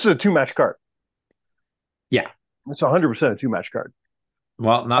 This is a two-match card. Yeah. It's 100% a two-match card.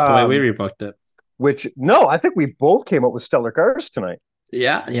 Well, not the way we rebooked it. Which, no, I think we both came up with stellar cards tonight.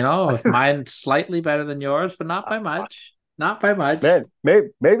 Yeah, mine's slightly better than yours, but not by much. Not by much. Man,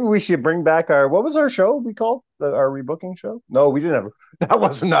 maybe we should bring back what was our show we called? Our rebooking show? No, we didn't have, that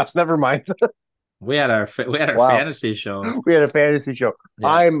wasn't us. Never mind. We had our Wow. fantasy show. We had a fantasy show.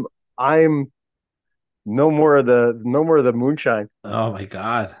 Yeah. I'm no more of the moonshine. Oh my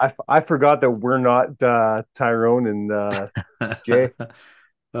God. I forgot that we're not Tyrone and Jay.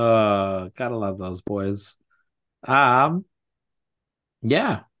 Oh, gotta love those boys.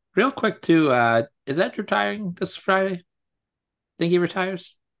 Yeah. Real quick too, is Edge retiring this Friday? Think he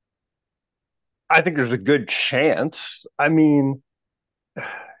retires? I think there's a good chance. I mean,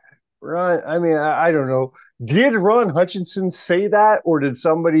 Ron, I don't know. Did Ron Hutchinson say that, or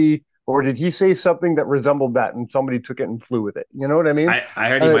did he say something that resembled that and somebody took it and flew with it? You know what I mean? I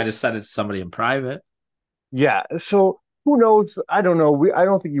heard he might have said it to somebody in private. Yeah. So who knows? I don't know. I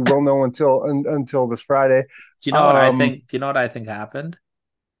don't think you will know until this Friday. Do you know what I think? Do you know what I think happened?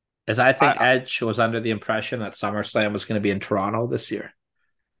 I think Edge was under the impression that SummerSlam was going to be in Toronto this year.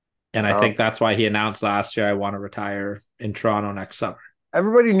 And I think that's why he announced last year, I want to retire in Toronto next summer.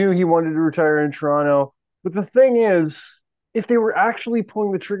 Everybody knew he wanted to retire in Toronto. But the thing is, if they were actually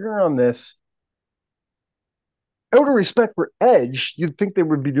pulling the trigger on this, out of respect for Edge, you'd think they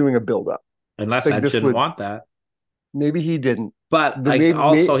would be doing a build-up. Unless Edge didn't want that. Maybe he didn't. But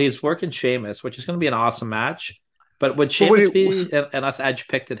he's working Sheamus, which is going to be an awesome match. But would Sheamus be, unless Edge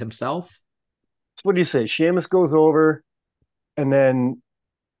picked it himself? What do you say? Sheamus goes over, and then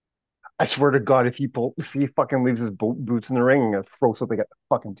I swear to God, if he fucking leaves his boots in the ring, I'm gonna throw something at the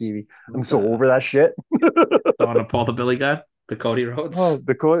fucking TV. I'm so over that shit. Don't want to pull the Billy gun, the Cody Rhodes. Oh,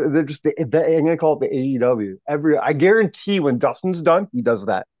 they're just. I'm gonna call it the AEW. I guarantee when Dustin's done, he does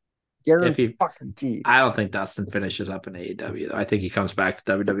that. Guarantee. I don't think Dustin finishes up in AEW though. I think he comes back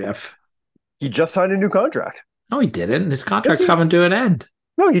to WWF. He just signed a new contract. No, he didn't. His contract's coming to an end.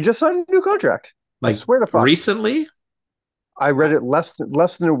 No, he just signed a new contract. I swear to fuck. Recently? I read it less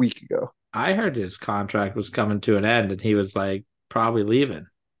than a week ago. I heard his contract was coming to an end, and he was like probably leaving.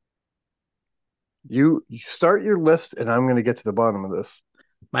 You start your list, and I'm going to get to the bottom of this.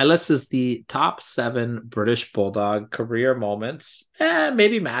 My list is the top 7 British Bulldog career moments.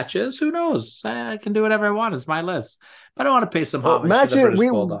 Maybe matches. Who knows? I can do whatever I want. It's my list. But I want to pay some homage to the British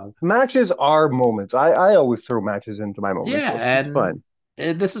Bulldog. Matches are moments. I always throw matches into my moments. Yeah, and it's fun.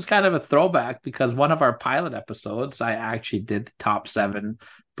 This is kind of a throwback because one of our pilot episodes, I actually did the top 7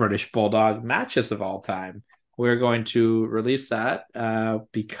 British Bulldog matches of all time. We're going to release that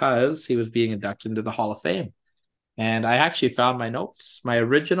because he was being inducted into the Hall of Fame. And I actually found my notes, my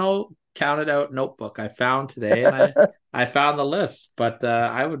original counted out notebook I found today, and I found the list. But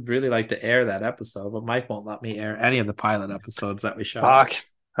I would really like to air that episode, but Mike won't let me air any of the pilot episodes that we shot. Fuck.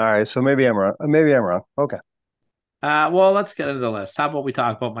 All right, so maybe I'm wrong. Okay. Well, let's get into the list. How about we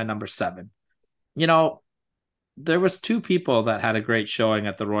talk about my number 7? There was 2 people that had a great showing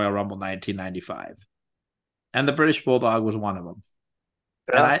at the Royal Rumble 1995, and the British Bulldog was one of them.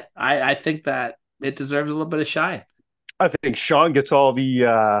 Yeah. And I think that it deserves a little bit of shine. I think Sean gets all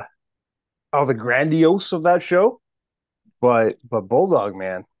the grandiose of that show, but Bulldog,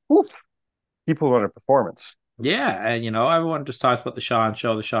 man, he put on a performance. Yeah, and everyone just talks about the Sean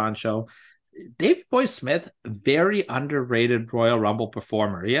show. Davey Boy Smith, very underrated Royal Rumble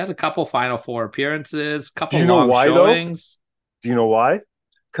performer. He had a couple Final Four appearances, couple long showings. Do you know why?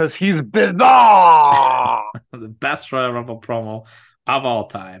 Because he's bizarre. The best Royal Rumble promo of all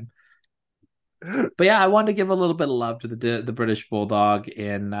time. But yeah, I wanted to give a little bit of love to the British Bulldog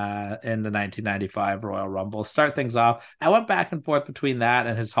in the 1995 Royal Rumble. Start things off. I went back and forth between that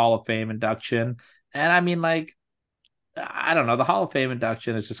and his Hall of Fame induction. And I mean, I don't know. The Hall of Fame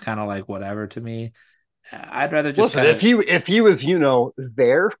induction is just kind of like whatever to me. I'd rather just Listen, if he was,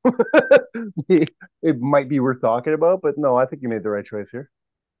 there, it might be worth talking about. But no, I think you made the right choice here.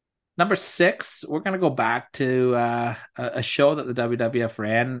 Number 6, we're going to go back to a show that the WWF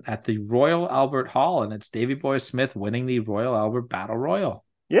ran at the Royal Albert Hall, and it's Davey Boy Smith winning the Royal Albert Battle Royal.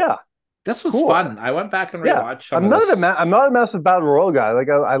 Yeah, this was cool. fun. I went back and rewatched some I'm of not this. I'm not a massive Battle Royal guy. Like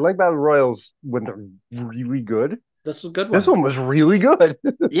I like Battle Royals when they're really good. This was a good one. This one was really good.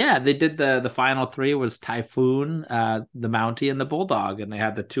 Yeah, they did the final 3 was Typhoon, the Mountie, and the Bulldog, and they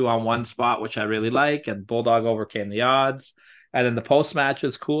had the 2-on-1 spot, which I really like, and Bulldog overcame the odds. And then the post match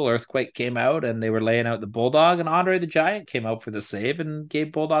was cool. Earthquake came out and they were laying out the Bulldog, and Andre the Giant came out for the save and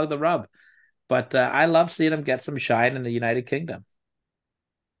gave Bulldog the rub. But I love seeing him get some shine in the United Kingdom.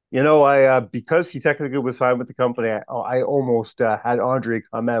 I because he technically was signed with the company, I almost had Andre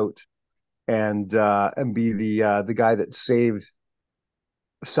come out and be the guy that saved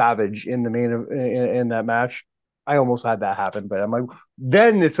Savage in the in that match. I almost had that happen, but I'm like,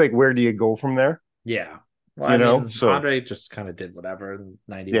 then it's like, where do you go from there? Yeah. Well, so Andre just kind of did whatever in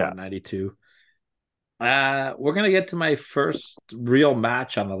 91, 92. We're going to get to my first real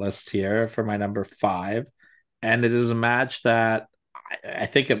match on the list here for my number 5. And it is a match that I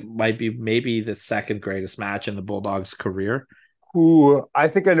think it might be maybe the second greatest match in the Bulldogs' career. Ooh, I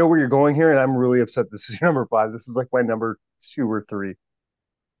think I know where you're going here, and I'm really upset this is your number 5. This is like my number 2 or 3.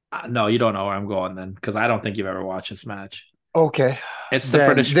 No, you don't know where I'm going then, because I don't think you've ever watched this match. Okay. It's the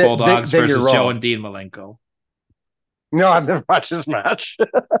British Bulldogs versus Joe and Dean Malenko. No, I've never watched this match.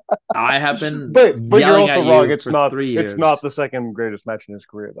 I have been but you're also wrong. It's not 3 years. It's not the second greatest match in his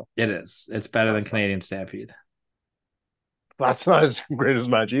career, though. It is. It's better than Canadian Stampede. That's not his greatest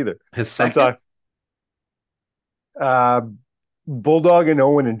match either. His second? Bulldog and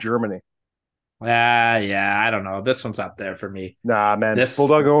Owen in Germany. Yeah, I don't know. This one's up there for me. Nah, man.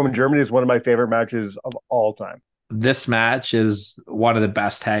 Bulldog and Owen in Germany is one of my favorite matches of all time. This match is one of the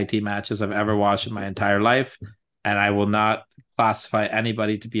best tag team matches I've ever watched in my entire life. And I will not classify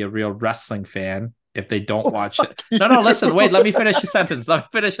anybody to be a real wrestling fan if they don't watch it. No, listen, wait, let me finish a sentence.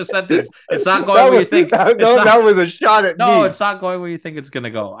 It's not going where you think. That was a shot at me. No, it's not going where you think it's going to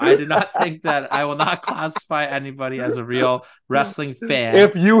go. I do not think that I will not classify anybody as a real wrestling fan.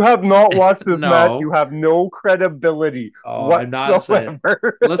 If you have not watched this match, you have no credibility whatsoever. I'm not saying.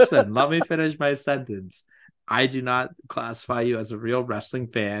 Listen, let me finish my sentence. I do not classify you as a real wrestling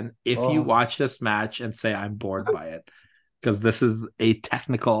fan if you watch this match and say I'm bored by it, because this is a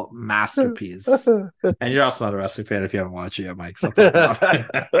technical masterpiece. And you're also not a wrestling fan if you haven't watched it yet, Mike. So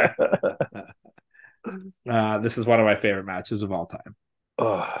this is one of my favorite matches of all time.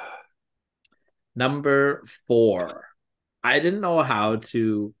 Number 4. I didn't know how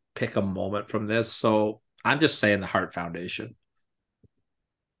to pick a moment from this, so I'm just saying the Hart Foundation.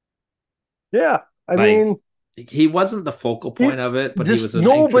 Yeah, I mean, he wasn't the focal point of it, but he was an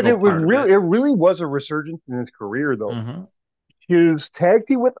but it was really it really was a resurgence in his career, though. Mm-hmm. His tag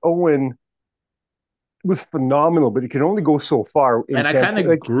team with Owen was phenomenal, but he could only go so far. And I kind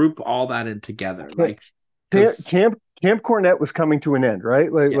of group all that in together. Camp Cornette was coming to an end,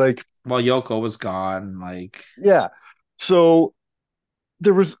 right? Well, Yoko was gone. So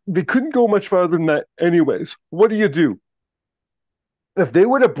they couldn't go much farther than that. Anyways, what do you do if they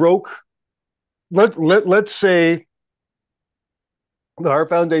would have broke? Let's say the Hart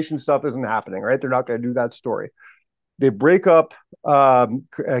Foundation stuff isn't happening, right? They're not going to do that story. They break up Camp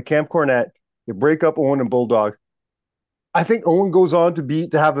Cornette. They break up Owen and Bulldog. I think Owen goes on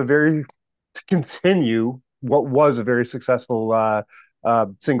to continue what was a very successful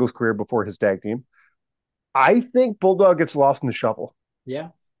singles career before his tag team. I think Bulldog gets lost in the shuffle. Yeah.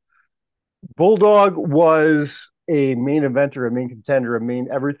 Bulldog was a main eventer, a main contender, a main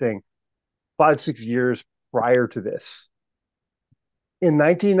everything 5-6 years prior to this. In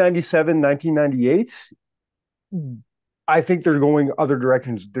 1997, 1998, I think they're going other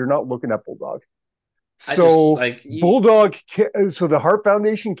directions. They're not looking at Bulldog. So Bulldog, so the Hart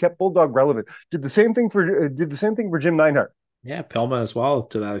Foundation kept Bulldog relevant. Did the same thing for Jim Neidhart. Yeah, Pillman as well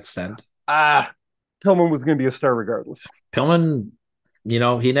to that extent. Pillman was going to be a star regardless. Pillman,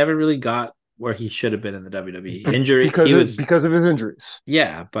 he never really got where he should have been in the WWE. Injury because of his injuries.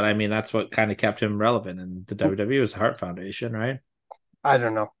 Yeah, but I mean that's what kind of kept him relevant in the WWE was the Hart Foundation, right? I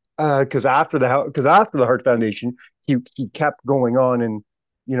don't know. Because after the Hart Foundation, he kept going on and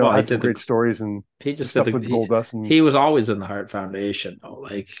had some great stories and he just stuff with Goldust. And he was always in the Hart Foundation though,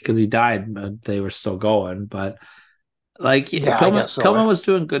 because he died, but they were still going. But Pillman was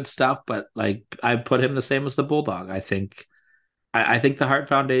doing good stuff, but I put him the same as the Bulldog. I think the Hart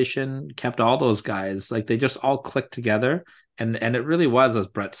Foundation kept all those guys. They just all clicked together. And it really was, as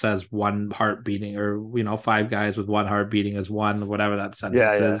Brett says, one heart beating, or 5 guys with one heart beating as one, whatever that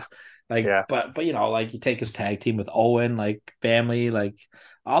sentence is. Like, Yeah. but like you take his tag team with Owen, like family, like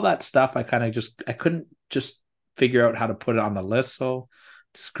all that stuff. I couldn't just figure out how to put it on the list, so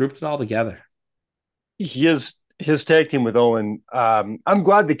just grouped it all together. His tag team with Owen. I'm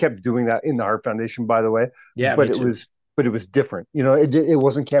glad they kept doing that in the Hart Foundation, by the way. Yeah, But me too. it was different. It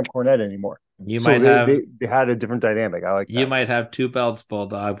wasn't Camp Cornette anymore. You So might have they had a different dynamic. I like you that. might have 2 belts,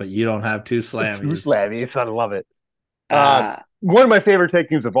 Bulldog, but you don't have 2 Two Slammies. Slammies. I love it. Uh, One of my favorite tag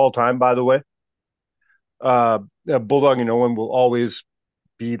teams of all time, by the way. Bulldog and Owen will always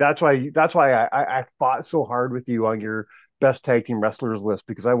be. That's why I fought so hard with you on your best tag team wrestlers list,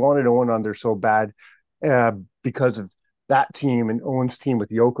 because I wanted Owen on there so bad, because of that team and Owen's team with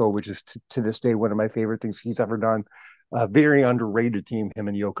Yoko, which is to this day one of my favorite things he's ever done. Very underrated team, him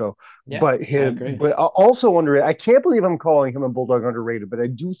and Yoko. yeah, But I agree. also underrated. I can't believe I'm calling him and Bulldog underrated, but I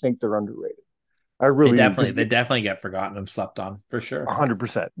do think they're underrated. I really They definitely get forgotten and slept on for sure.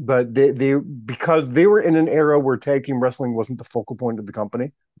 100%. But they because they were in an era where tag team wrestling wasn't the focal point of the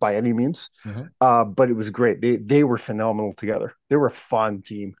company by any means. But it was great. They were phenomenal together. They were a fun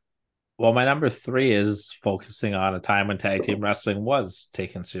team. Well, my number 3 is focusing on a time when tag team wrestling was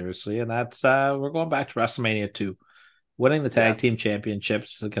taken seriously, and that's we're going back to WrestleMania 2, winning the tag team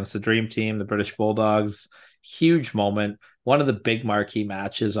championships against the Dream Team, the British Bulldogs. Huge moment. One of the big marquee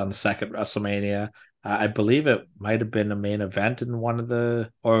matches on the second WrestleMania. I believe it might have been a main event in one of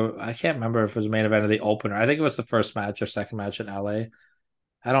the, or I can't remember if it was a main event of the opener. I think it was the first match or second match in LA.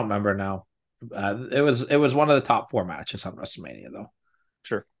 I don't remember now. It was one of the top 4 matches on WrestleMania though.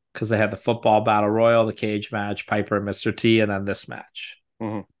 Sure. Because they had the football battle royal, the cage match, Piper and Mr. T, and then this match.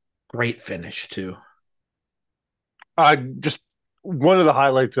 Great finish too. Just one of the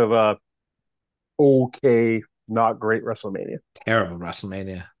highlights of okay, not great WrestleMania. Terrible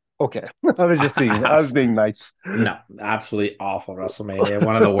WrestleMania. Okay. I was being nice. No, absolutely awful WrestleMania.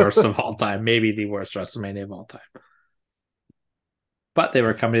 One of the worst of all time. Maybe the worst WrestleMania of all time. But they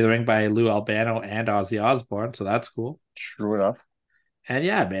were coming to the ring by Lou Albano and Ozzy Osbourne, so that's cool. True enough. And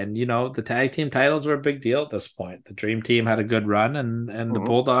yeah, man, the tag team titles were a big deal at this point. The Dream Team had a good run, and the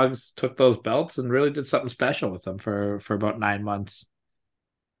Bulldogs took those belts and really did something special with them for about 9 months.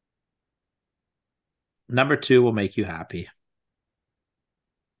 Number 2 will make you happy.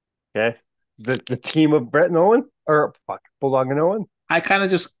 Okay. The team of Brett and Owen, or Bulldog and Owen? I kind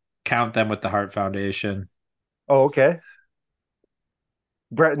of just count them with the Hart Foundation. Oh, okay.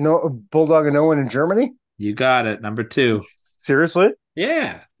 Bulldog and Owen in Germany? You got it. Number 2. Seriously?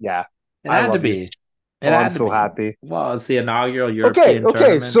 Yeah. Yeah. It had to be. I'm so happy. Well, it's the inaugural European tournament.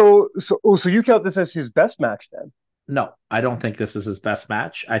 Okay, so you count this as his best match then? No, I don't think this is his best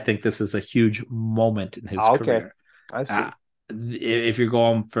match. I think this is a huge moment in his career. I see. If you're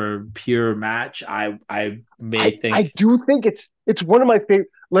going for pure match, I do think it's one of my favorite.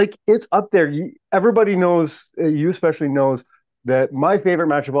 Like, it's up there. Everybody knows, you especially knows, that my favorite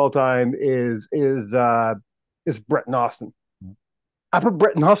match of all time is Brett and Austin. I put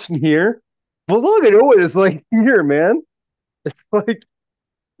Brett and Austin here. Well, look at Owen is like here, man. It's like,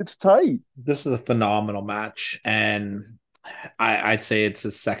 it's tight. This is a phenomenal match, and I'd say it's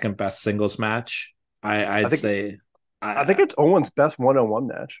his second best singles match. I think it's Owen's best one-on-one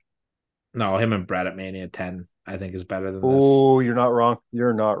match. No, him and Brett at Mania 10, I think, is better than this. Oh, you're not wrong.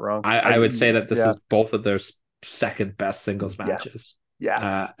 You're not wrong. I would say that this is both of their second best singles matches.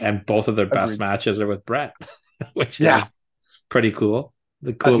 Yeah. And both of their best matches are with Brett, which is pretty cool.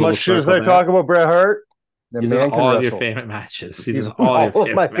 The cool as much as I talk about Bret Hart, these are all of your favorite matches. These are all of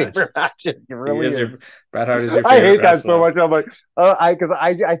your favorite matches. It really is. Bret Hart is your favorite I hate wrestler. that so much. I'm like, because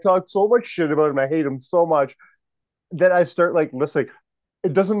I talk so much shit about him. I hate him so much that I start like listening.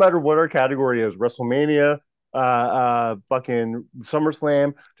 It doesn't matter what our category is: WrestleMania, fucking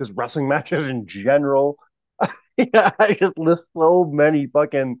SummerSlam, just wrestling matches in general. I just list so many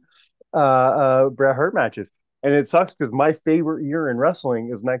fucking Bret Hart matches. And it sucks because my favorite year in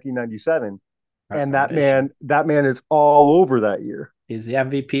wrestling is 1997. And that man is all over that year. He's the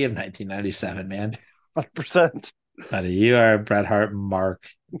MVP of 1997, man. 100%. Buddy, you are Bret Hart Mark.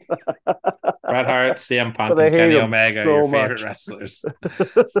 Bret Hart, CM Punk, and Kenny Omega are your favorite wrestlers.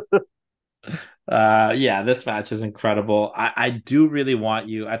 This match is incredible. I do really want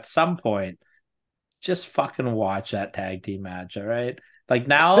you at some point just fucking watch that tag team match, all right? Like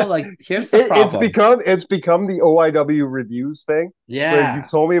now, like here's the It's problem. become the OIW reviews thing. Where Yeah. you've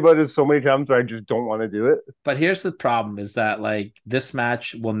told me about it so many times where I just don't want to do it. But here's the problem is that like this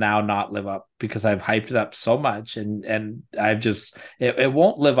match will now not live up because I've hyped it up so much and I've just it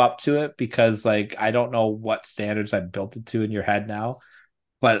won't live up to it because like I don't know what standards I've built it to in your head now.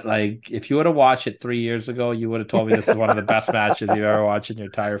 But like if you would have watched it 3 years ago, you would have told me this is one of the best matches you've ever watched in your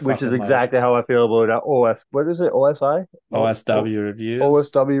entire Which is fucking life. exactly how I feel about OS. What is it? OSI? OSW reviews.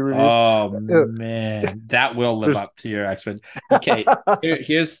 OSW reviews. Oh man, that will live up to your expectations. Okay,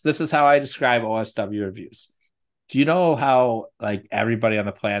 this is how I describe OSW reviews. Do you know how like everybody on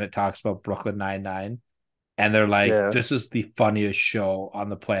the planet talks about Brooklyn Nine-Nine? And they're like, Yeah. this is the funniest show on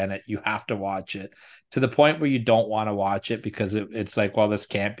the planet. You have to watch it. To the point where you don't want to watch it because it's like, well, this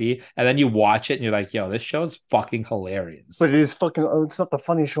can't be. And then you watch it and you're like, yo, this show is fucking hilarious. But it is fucking. Oh, it's not the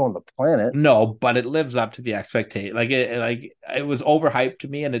funniest show on the planet. No, but it lives up to the expectation. Like it was overhyped to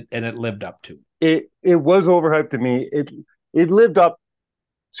me, and it lived up to it was overhyped to me. It lived up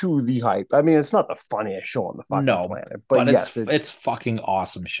to the hype. I mean, it's not the funniest show on the fucking planet, but yes, it's fucking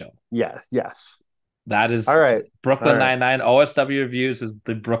awesome show. Yes. That is all right. Brooklyn Nine-Nine. OSW reviews is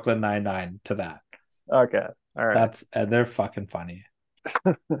the Brooklyn Nine-Nine to that. Okay, all right. They're fucking funny.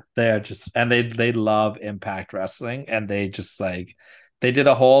 They're just and they love Impact Wrestling, and they just like they did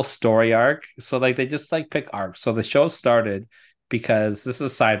a whole story arc. So like they just like pick arcs. So the show started because this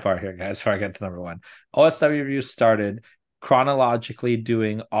is a sidebar here, guys. Before I get to number one, OSW reviews started chronologically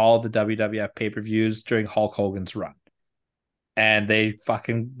doing all the WWF pay-per-views during Hulk Hogan's run. And they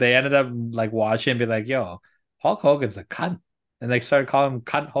ended up like watching and be like, yo, Hulk Hogan's a cunt. And they started calling him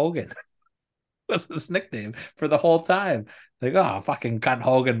Cunt Hogan. Was his nickname for the whole time. Like, oh, fucking Cunt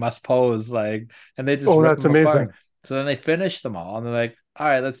Hogan must pose. Like, and they just that's amazing. Apart. So then they finished them all and they're like, all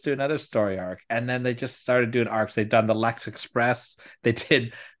right, let's do another story arc. And then they just started doing arcs. They've done the Lex Express. They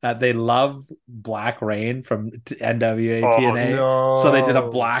did they love Black Rain from NWA TNA. No. So they did a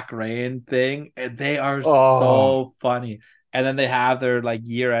Black Rain thing. And they are so funny. And then they have their like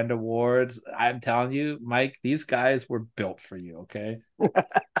year-end awards. I'm telling you, Mike, these guys were built for you, okay?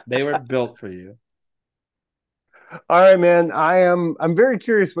 They were built for you. All right, man. I'm very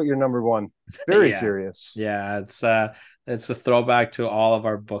curious about your number one. Very curious. Yeah, it's a throwback to all of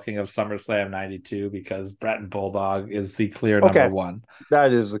our booking of SummerSlam 92 because Brett and Bulldog is the clear number one.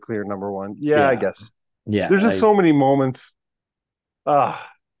 That is the clear number one. Yeah, I guess. Yeah. There's just so many moments.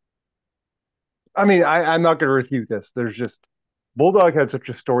 I mean, I'm not going to refute this. There's just Bulldog had such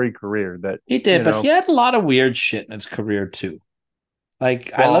a storied career that he did, but he had a lot of weird shit in his career too.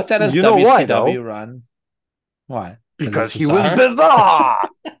 Like I looked at his WCW run. Why? Because he was bizarre.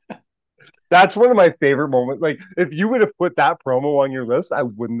 That's one of my favorite moments. Like if you would have put that promo on your list, I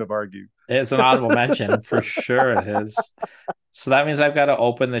wouldn't have argued. It's an honorable mention for sure. It is. So that means I've got to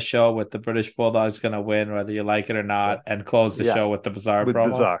open the show with the British Bulldog's going to win, whether you like it or not, and close the show with the Bizarre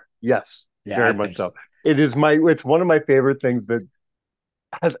promo. Bizarre, yes, very much so. It's one of my favorite things that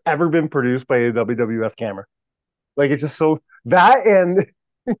has ever been produced by a WWF camera. Like it's just so that and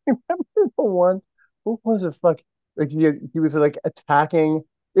remember the one? What was it? Like he was like attacking.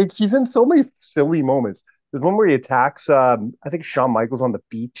 He's in so many silly moments. There's one where he attacks. I think Shawn Michaels on the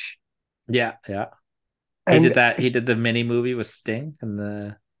beach. Yeah. He did that. He did the mini movie with Sting and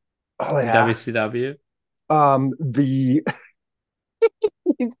the WCW.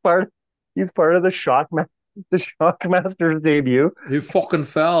 He's part of the Shockmaster's debut. He fucking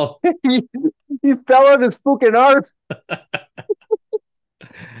fell. he fell on his fucking arse.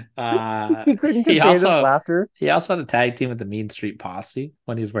 He couldn't contain his laughter. He also had a tag team with the Mean Street Posse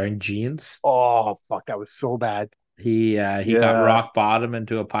when he was wearing jeans. Oh fuck, that was so bad. He got rock bottom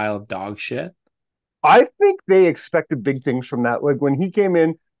into a pile of dog shit. I think they expected big things from that. Like when he came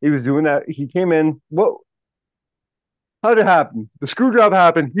in, he was doing that. He came in. How did it happen? The screw job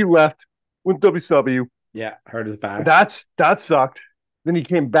happened. He left, went to WCW. Yeah, hurt his back. That sucked. Then he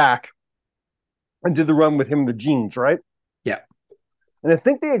came back and did the run with him in the jeans, right? Yeah. And I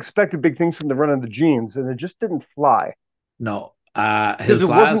think they expected big things from the run of the jeans, and it just didn't fly. No, because it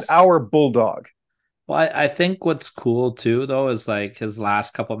wasn't our Bulldog. Well, I think what's cool too, though, is like his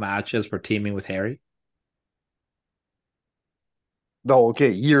last couple matches were teaming with Harry. No, okay,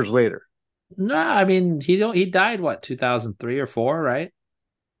 years later. No, I mean he died 2003 or 4, right?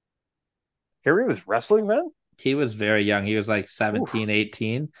 Harry was wrestling then? He was very young. He was like 17,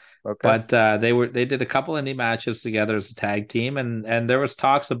 18. Okay. But they did a couple indie matches together as a tag team, and there was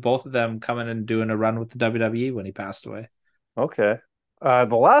talks of both of them coming and doing a run with the WWE when he passed away. Okay.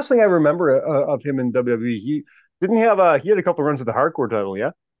 The last thing I remember of him in WWE, he had a couple runs of the hardcore title,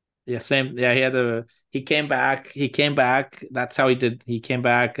 yeah? Yeah, same. Yeah, he came back. He came back. That's how he did. He came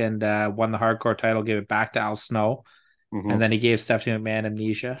back and won the hardcore title, gave it back to Al Snow, and Hmm. then he gave Stephanie McMahon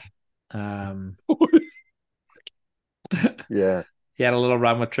amnesia. Um, Yeah. he had a little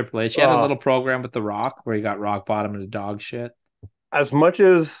run with Triple H. He had a Uh, little program with The Rock where he got rock bottom into dog shit. as much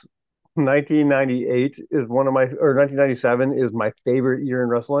as 1998 is one of my, or 1997 is my favorite year in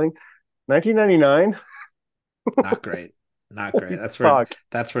wrestling, 1999, Not great. Not great. holy fuck.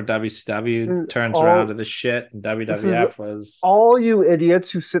 That's where WCW turns around All to the shit, and this is WWF was all you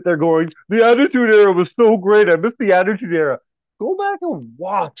idiots who sit there going, the Attitude Era was so great. I missed the Attitude Era. Go back and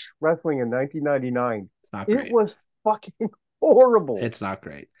watch wrestling in 1999. it's not It great. was fucking horrible. It's not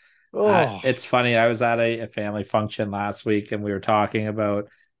great. Oh, It's funny. I was at a family function last week, and we were talking about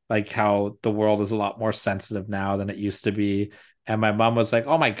like how the world is a lot more sensitive now than it used to be. And my mom was like,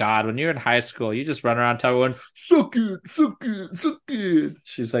 "Oh my god, when you're in high school, you just run around telling everyone, suck it, suck it, suck it."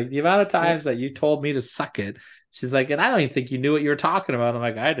 She's like, "The amount of times that you told me to suck it." She's like, "And I don't even think you knew what you were talking about." I'm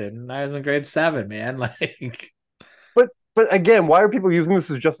like, "I didn't. I was in grade 7, man." Like, but again, why are people using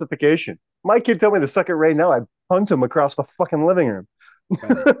this as justification? My kid told me to suck it right now. I punt him across the fucking living room.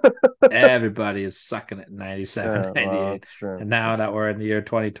 buddy, everybody is sucking it in 97, Well, 98. that's true. And now that we're in the year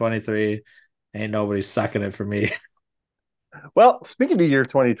 2023, ain't nobody sucking it for me. Well, speaking of the year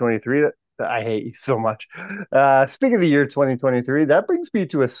 2023, I hate you so much. Speaking of the year 2023, that brings me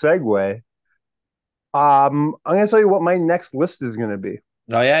to a segue. I'm going to tell you what my next list is going to be.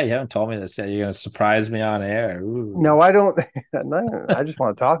 Oh yeah, you haven't told me this yet. You're gonna surprise me on air. Ooh. No, I don't. No, I just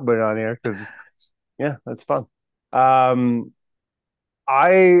want to talk about it on air because, yeah, that's fun. Um,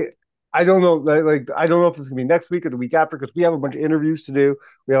 I I don't know. Like, I don't know if it's gonna be next week or the week after because we have a bunch of interviews to do.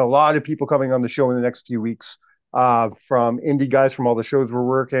 We have a lot of people coming on the show in the next few weeks. From indie guys from all the shows we're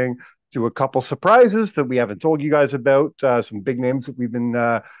working to a couple surprises that we haven't told you guys about. Some big names that we've been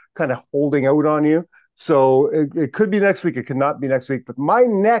kind of holding out on you. So it could be next week. It could not be next week. But my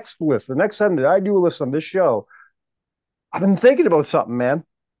next list, the next time that I do a list on this show, I've been thinking about something, man.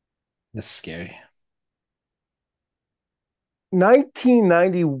 That's scary.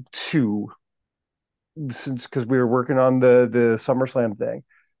 1992, since because we were working on the SummerSlam thing,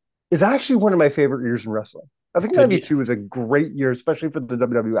 is actually one of my favorite years in wrestling. I think Good year. 92 is a great year, especially for the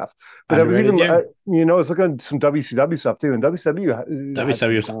WWF. But I was Underrated even, year. I was looking at some WCW stuff too, and WCW had some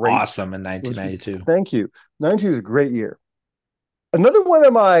WCW was great. awesome in Was, 1992. thank you. 92 is a great year. Another one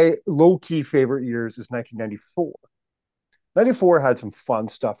of my low key favorite years is 1994. 94 had some fun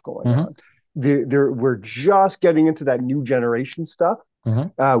stuff going Mm-hmm. on. We're just getting into that new generation stuff,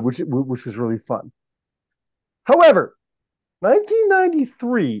 Mm-hmm. which was really fun. However,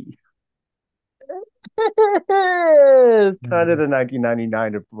 1993 is kind of the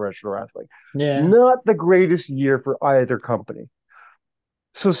 1999 of professional wrestling. Yeah. Not the greatest year for either company.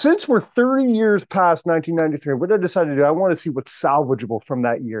 So since we're 30 years past 1993, what I decided to do, I want to see what's salvageable from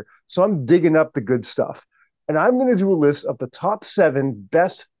that year. So I'm digging up the good stuff. And I'm going to do a list of the top 7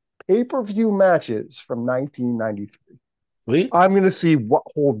 best pay-per-view matches from 1993. Sweet. I'm going to see what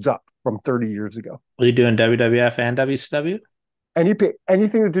holds up from 30 years ago. Are you doing WWF and WCW? Anything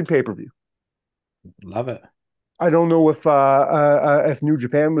that did pay-per-view. Love it. I don't know if New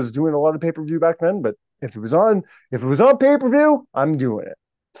Japan was doing a lot of pay-per-view back then, but if it was on pay-per-view, I'm doing it.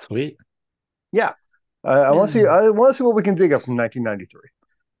 Sweet. Yeah. I want to see what we can dig up from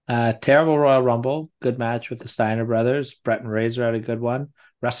 1993. Terrible Royal Rumble. Good match with the Steiner brothers. Brett and Razor had a good one.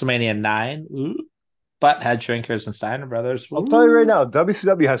 WrestleMania 9. Ooh. But had Shrinkers and Steiner brothers. I'll tell you right now,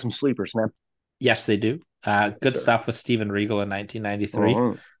 WCW has some sleepers, man. Yes, they do. Good Sure. stuff with Steven Regal in 1993.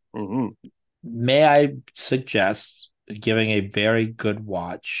 Mm-hmm. Mm-hmm. May I suggest giving a very good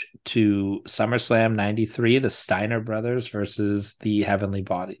watch to SummerSlam 93, the Steiner brothers versus the Heavenly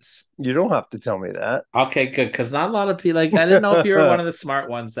Bodies. You don't have to tell me that. Okay, good. Because not a lot of people, like, I didn't know if you were one of the smart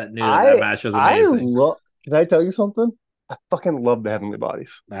ones that knew that match was amazing. Can I tell you something? I fucking love the Heavenly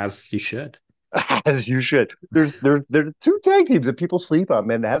Bodies. As you should. As you should. There are 2 tag teams that people sleep on,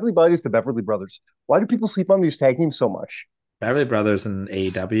 man. The Heavenly Bodies, the Beverly Brothers. Why do people sleep on these tag teams so much? Beverly Brothers and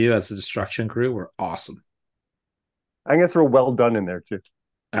AEW as the Destruction Crew were awesome. I'm gonna throw Well Done in there too.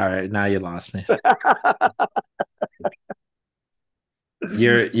 All right, now you lost me.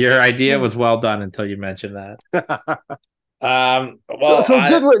 Your idea was well done until you mentioned that. Well,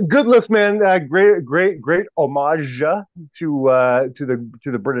 good list, man. Great homage to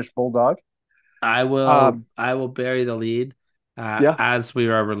the British Bulldog. I will bury the lead. Yeah. As we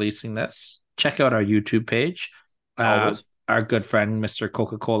are releasing this, check out our YouTube page. Always. Our good friend, Mr.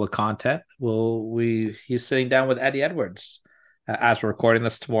 Coca-Cola Content, he's sitting down with Eddie Edwards as we're recording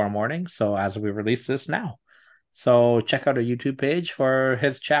this tomorrow morning. So as we release this now, So check out our YouTube page for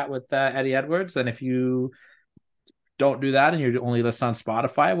his chat with Eddie Edwards. And if you don't do that and you're only listening on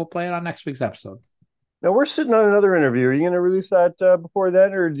Spotify, we'll play it on next week's episode. Now we're sitting on another interview. Are you going to release that before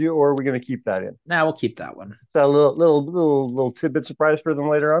then, or are we going to keep that in? Nah, we'll keep that one. Is that a little tidbit surprise for them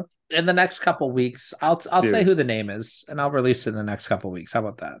later on? In the next couple of weeks, I'll say who the name is, and I'll release it in the next couple of weeks. How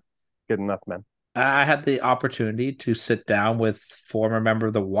about that? Good enough, man. I had the opportunity to sit down with former member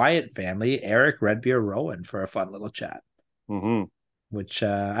of the Wyatt family, Eric Redbeard Rowan, for a fun little chat. Mm-hmm. Which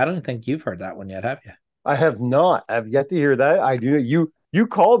I don't think you've heard that one yet, have you? I have not. I've yet to hear that. I do. You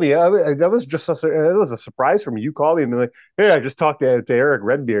called me. That was just it was a surprise for me. You called me and be like, "Hey, I just talked to Eric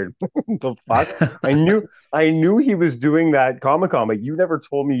Redbeard." The fuck! I knew he was doing that Comic-Con, but you never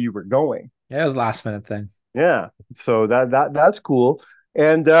told me you were going. Yeah, it was a last minute thing. Yeah, so that's cool.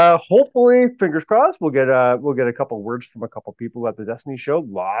 And hopefully, fingers crossed, we'll get a couple words from a couple people at the Destiny show.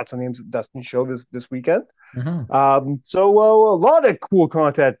 Lots of names at the Destiny show this weekend. Mm-hmm. So a lot of cool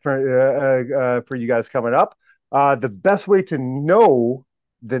content for you guys coming up. The best way to know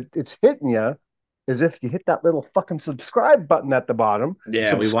that it's hitting you is if you hit that little fucking subscribe button at the bottom. Yeah,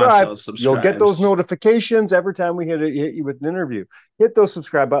 subscribe. We want those subscribes. You'll get those notifications every time we hit you with an interview. Hit those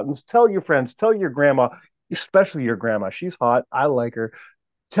subscribe buttons. Tell your friends. Tell your grandma, especially your grandma. She's hot. I like her.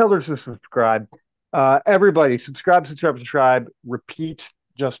 Tell her to subscribe. Everybody, subscribe. Repeat.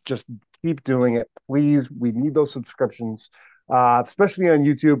 Just keep doing it, please. We need those subscriptions, especially on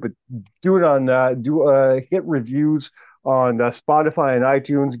YouTube. But do it on hit reviews on Spotify and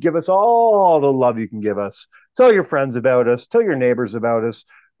iTunes. Give us all the love you can give us. Tell your friends about us. Tell your neighbors about us.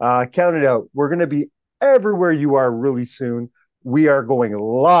 Count it out. We're going to be everywhere you are really soon. We are going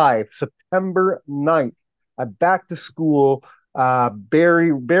live September 9th at Back to School,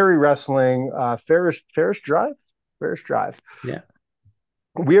 Barrie Wrestling, Ferris Drive. Yeah.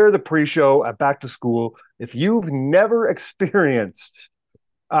 We are the pre-show at Back to School. If you've never experienced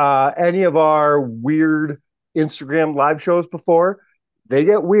any of our weird Instagram live shows before, they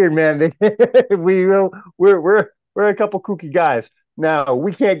get weird, man. We're a couple kooky guys. Now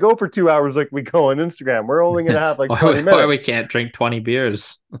we can't go for 2 hours like we go on Instagram. We're only going to have like 20 minutes. Or we can't drink 20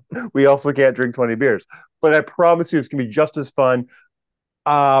 beers. We also can't drink 20 beers. But I promise you, it's going to be just as fun.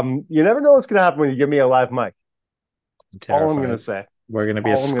 You never know what's going to happen when you give me a live mic. All I'm going to say. We're going to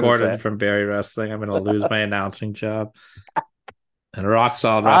be escorted from Barrie Wrestling. I'm going to lose my announcing job. And Rock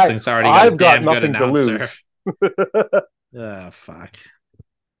Solid Wrestling's already got a damn good announcer. Oh, fuck.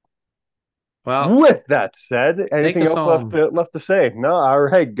 Well, with that said, anything else left to say? No, all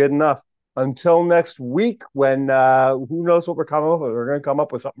right, good enough. Until next week, when who knows what we're coming up with. We're going to come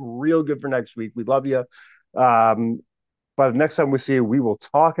up with something real good for next week. We love you. By the next time we see you, we will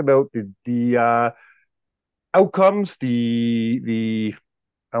talk about the outcomes, the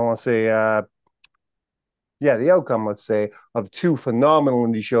I want to say the outcome, let's say, of two phenomenal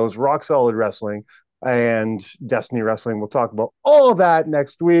indie shows, Rock Solid Wrestling and Destiny Wrestling. We'll talk about all of that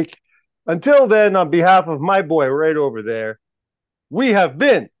next week. Until then, on behalf of my boy right over there, we have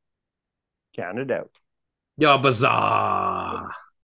been counted out. Yo, bizarre.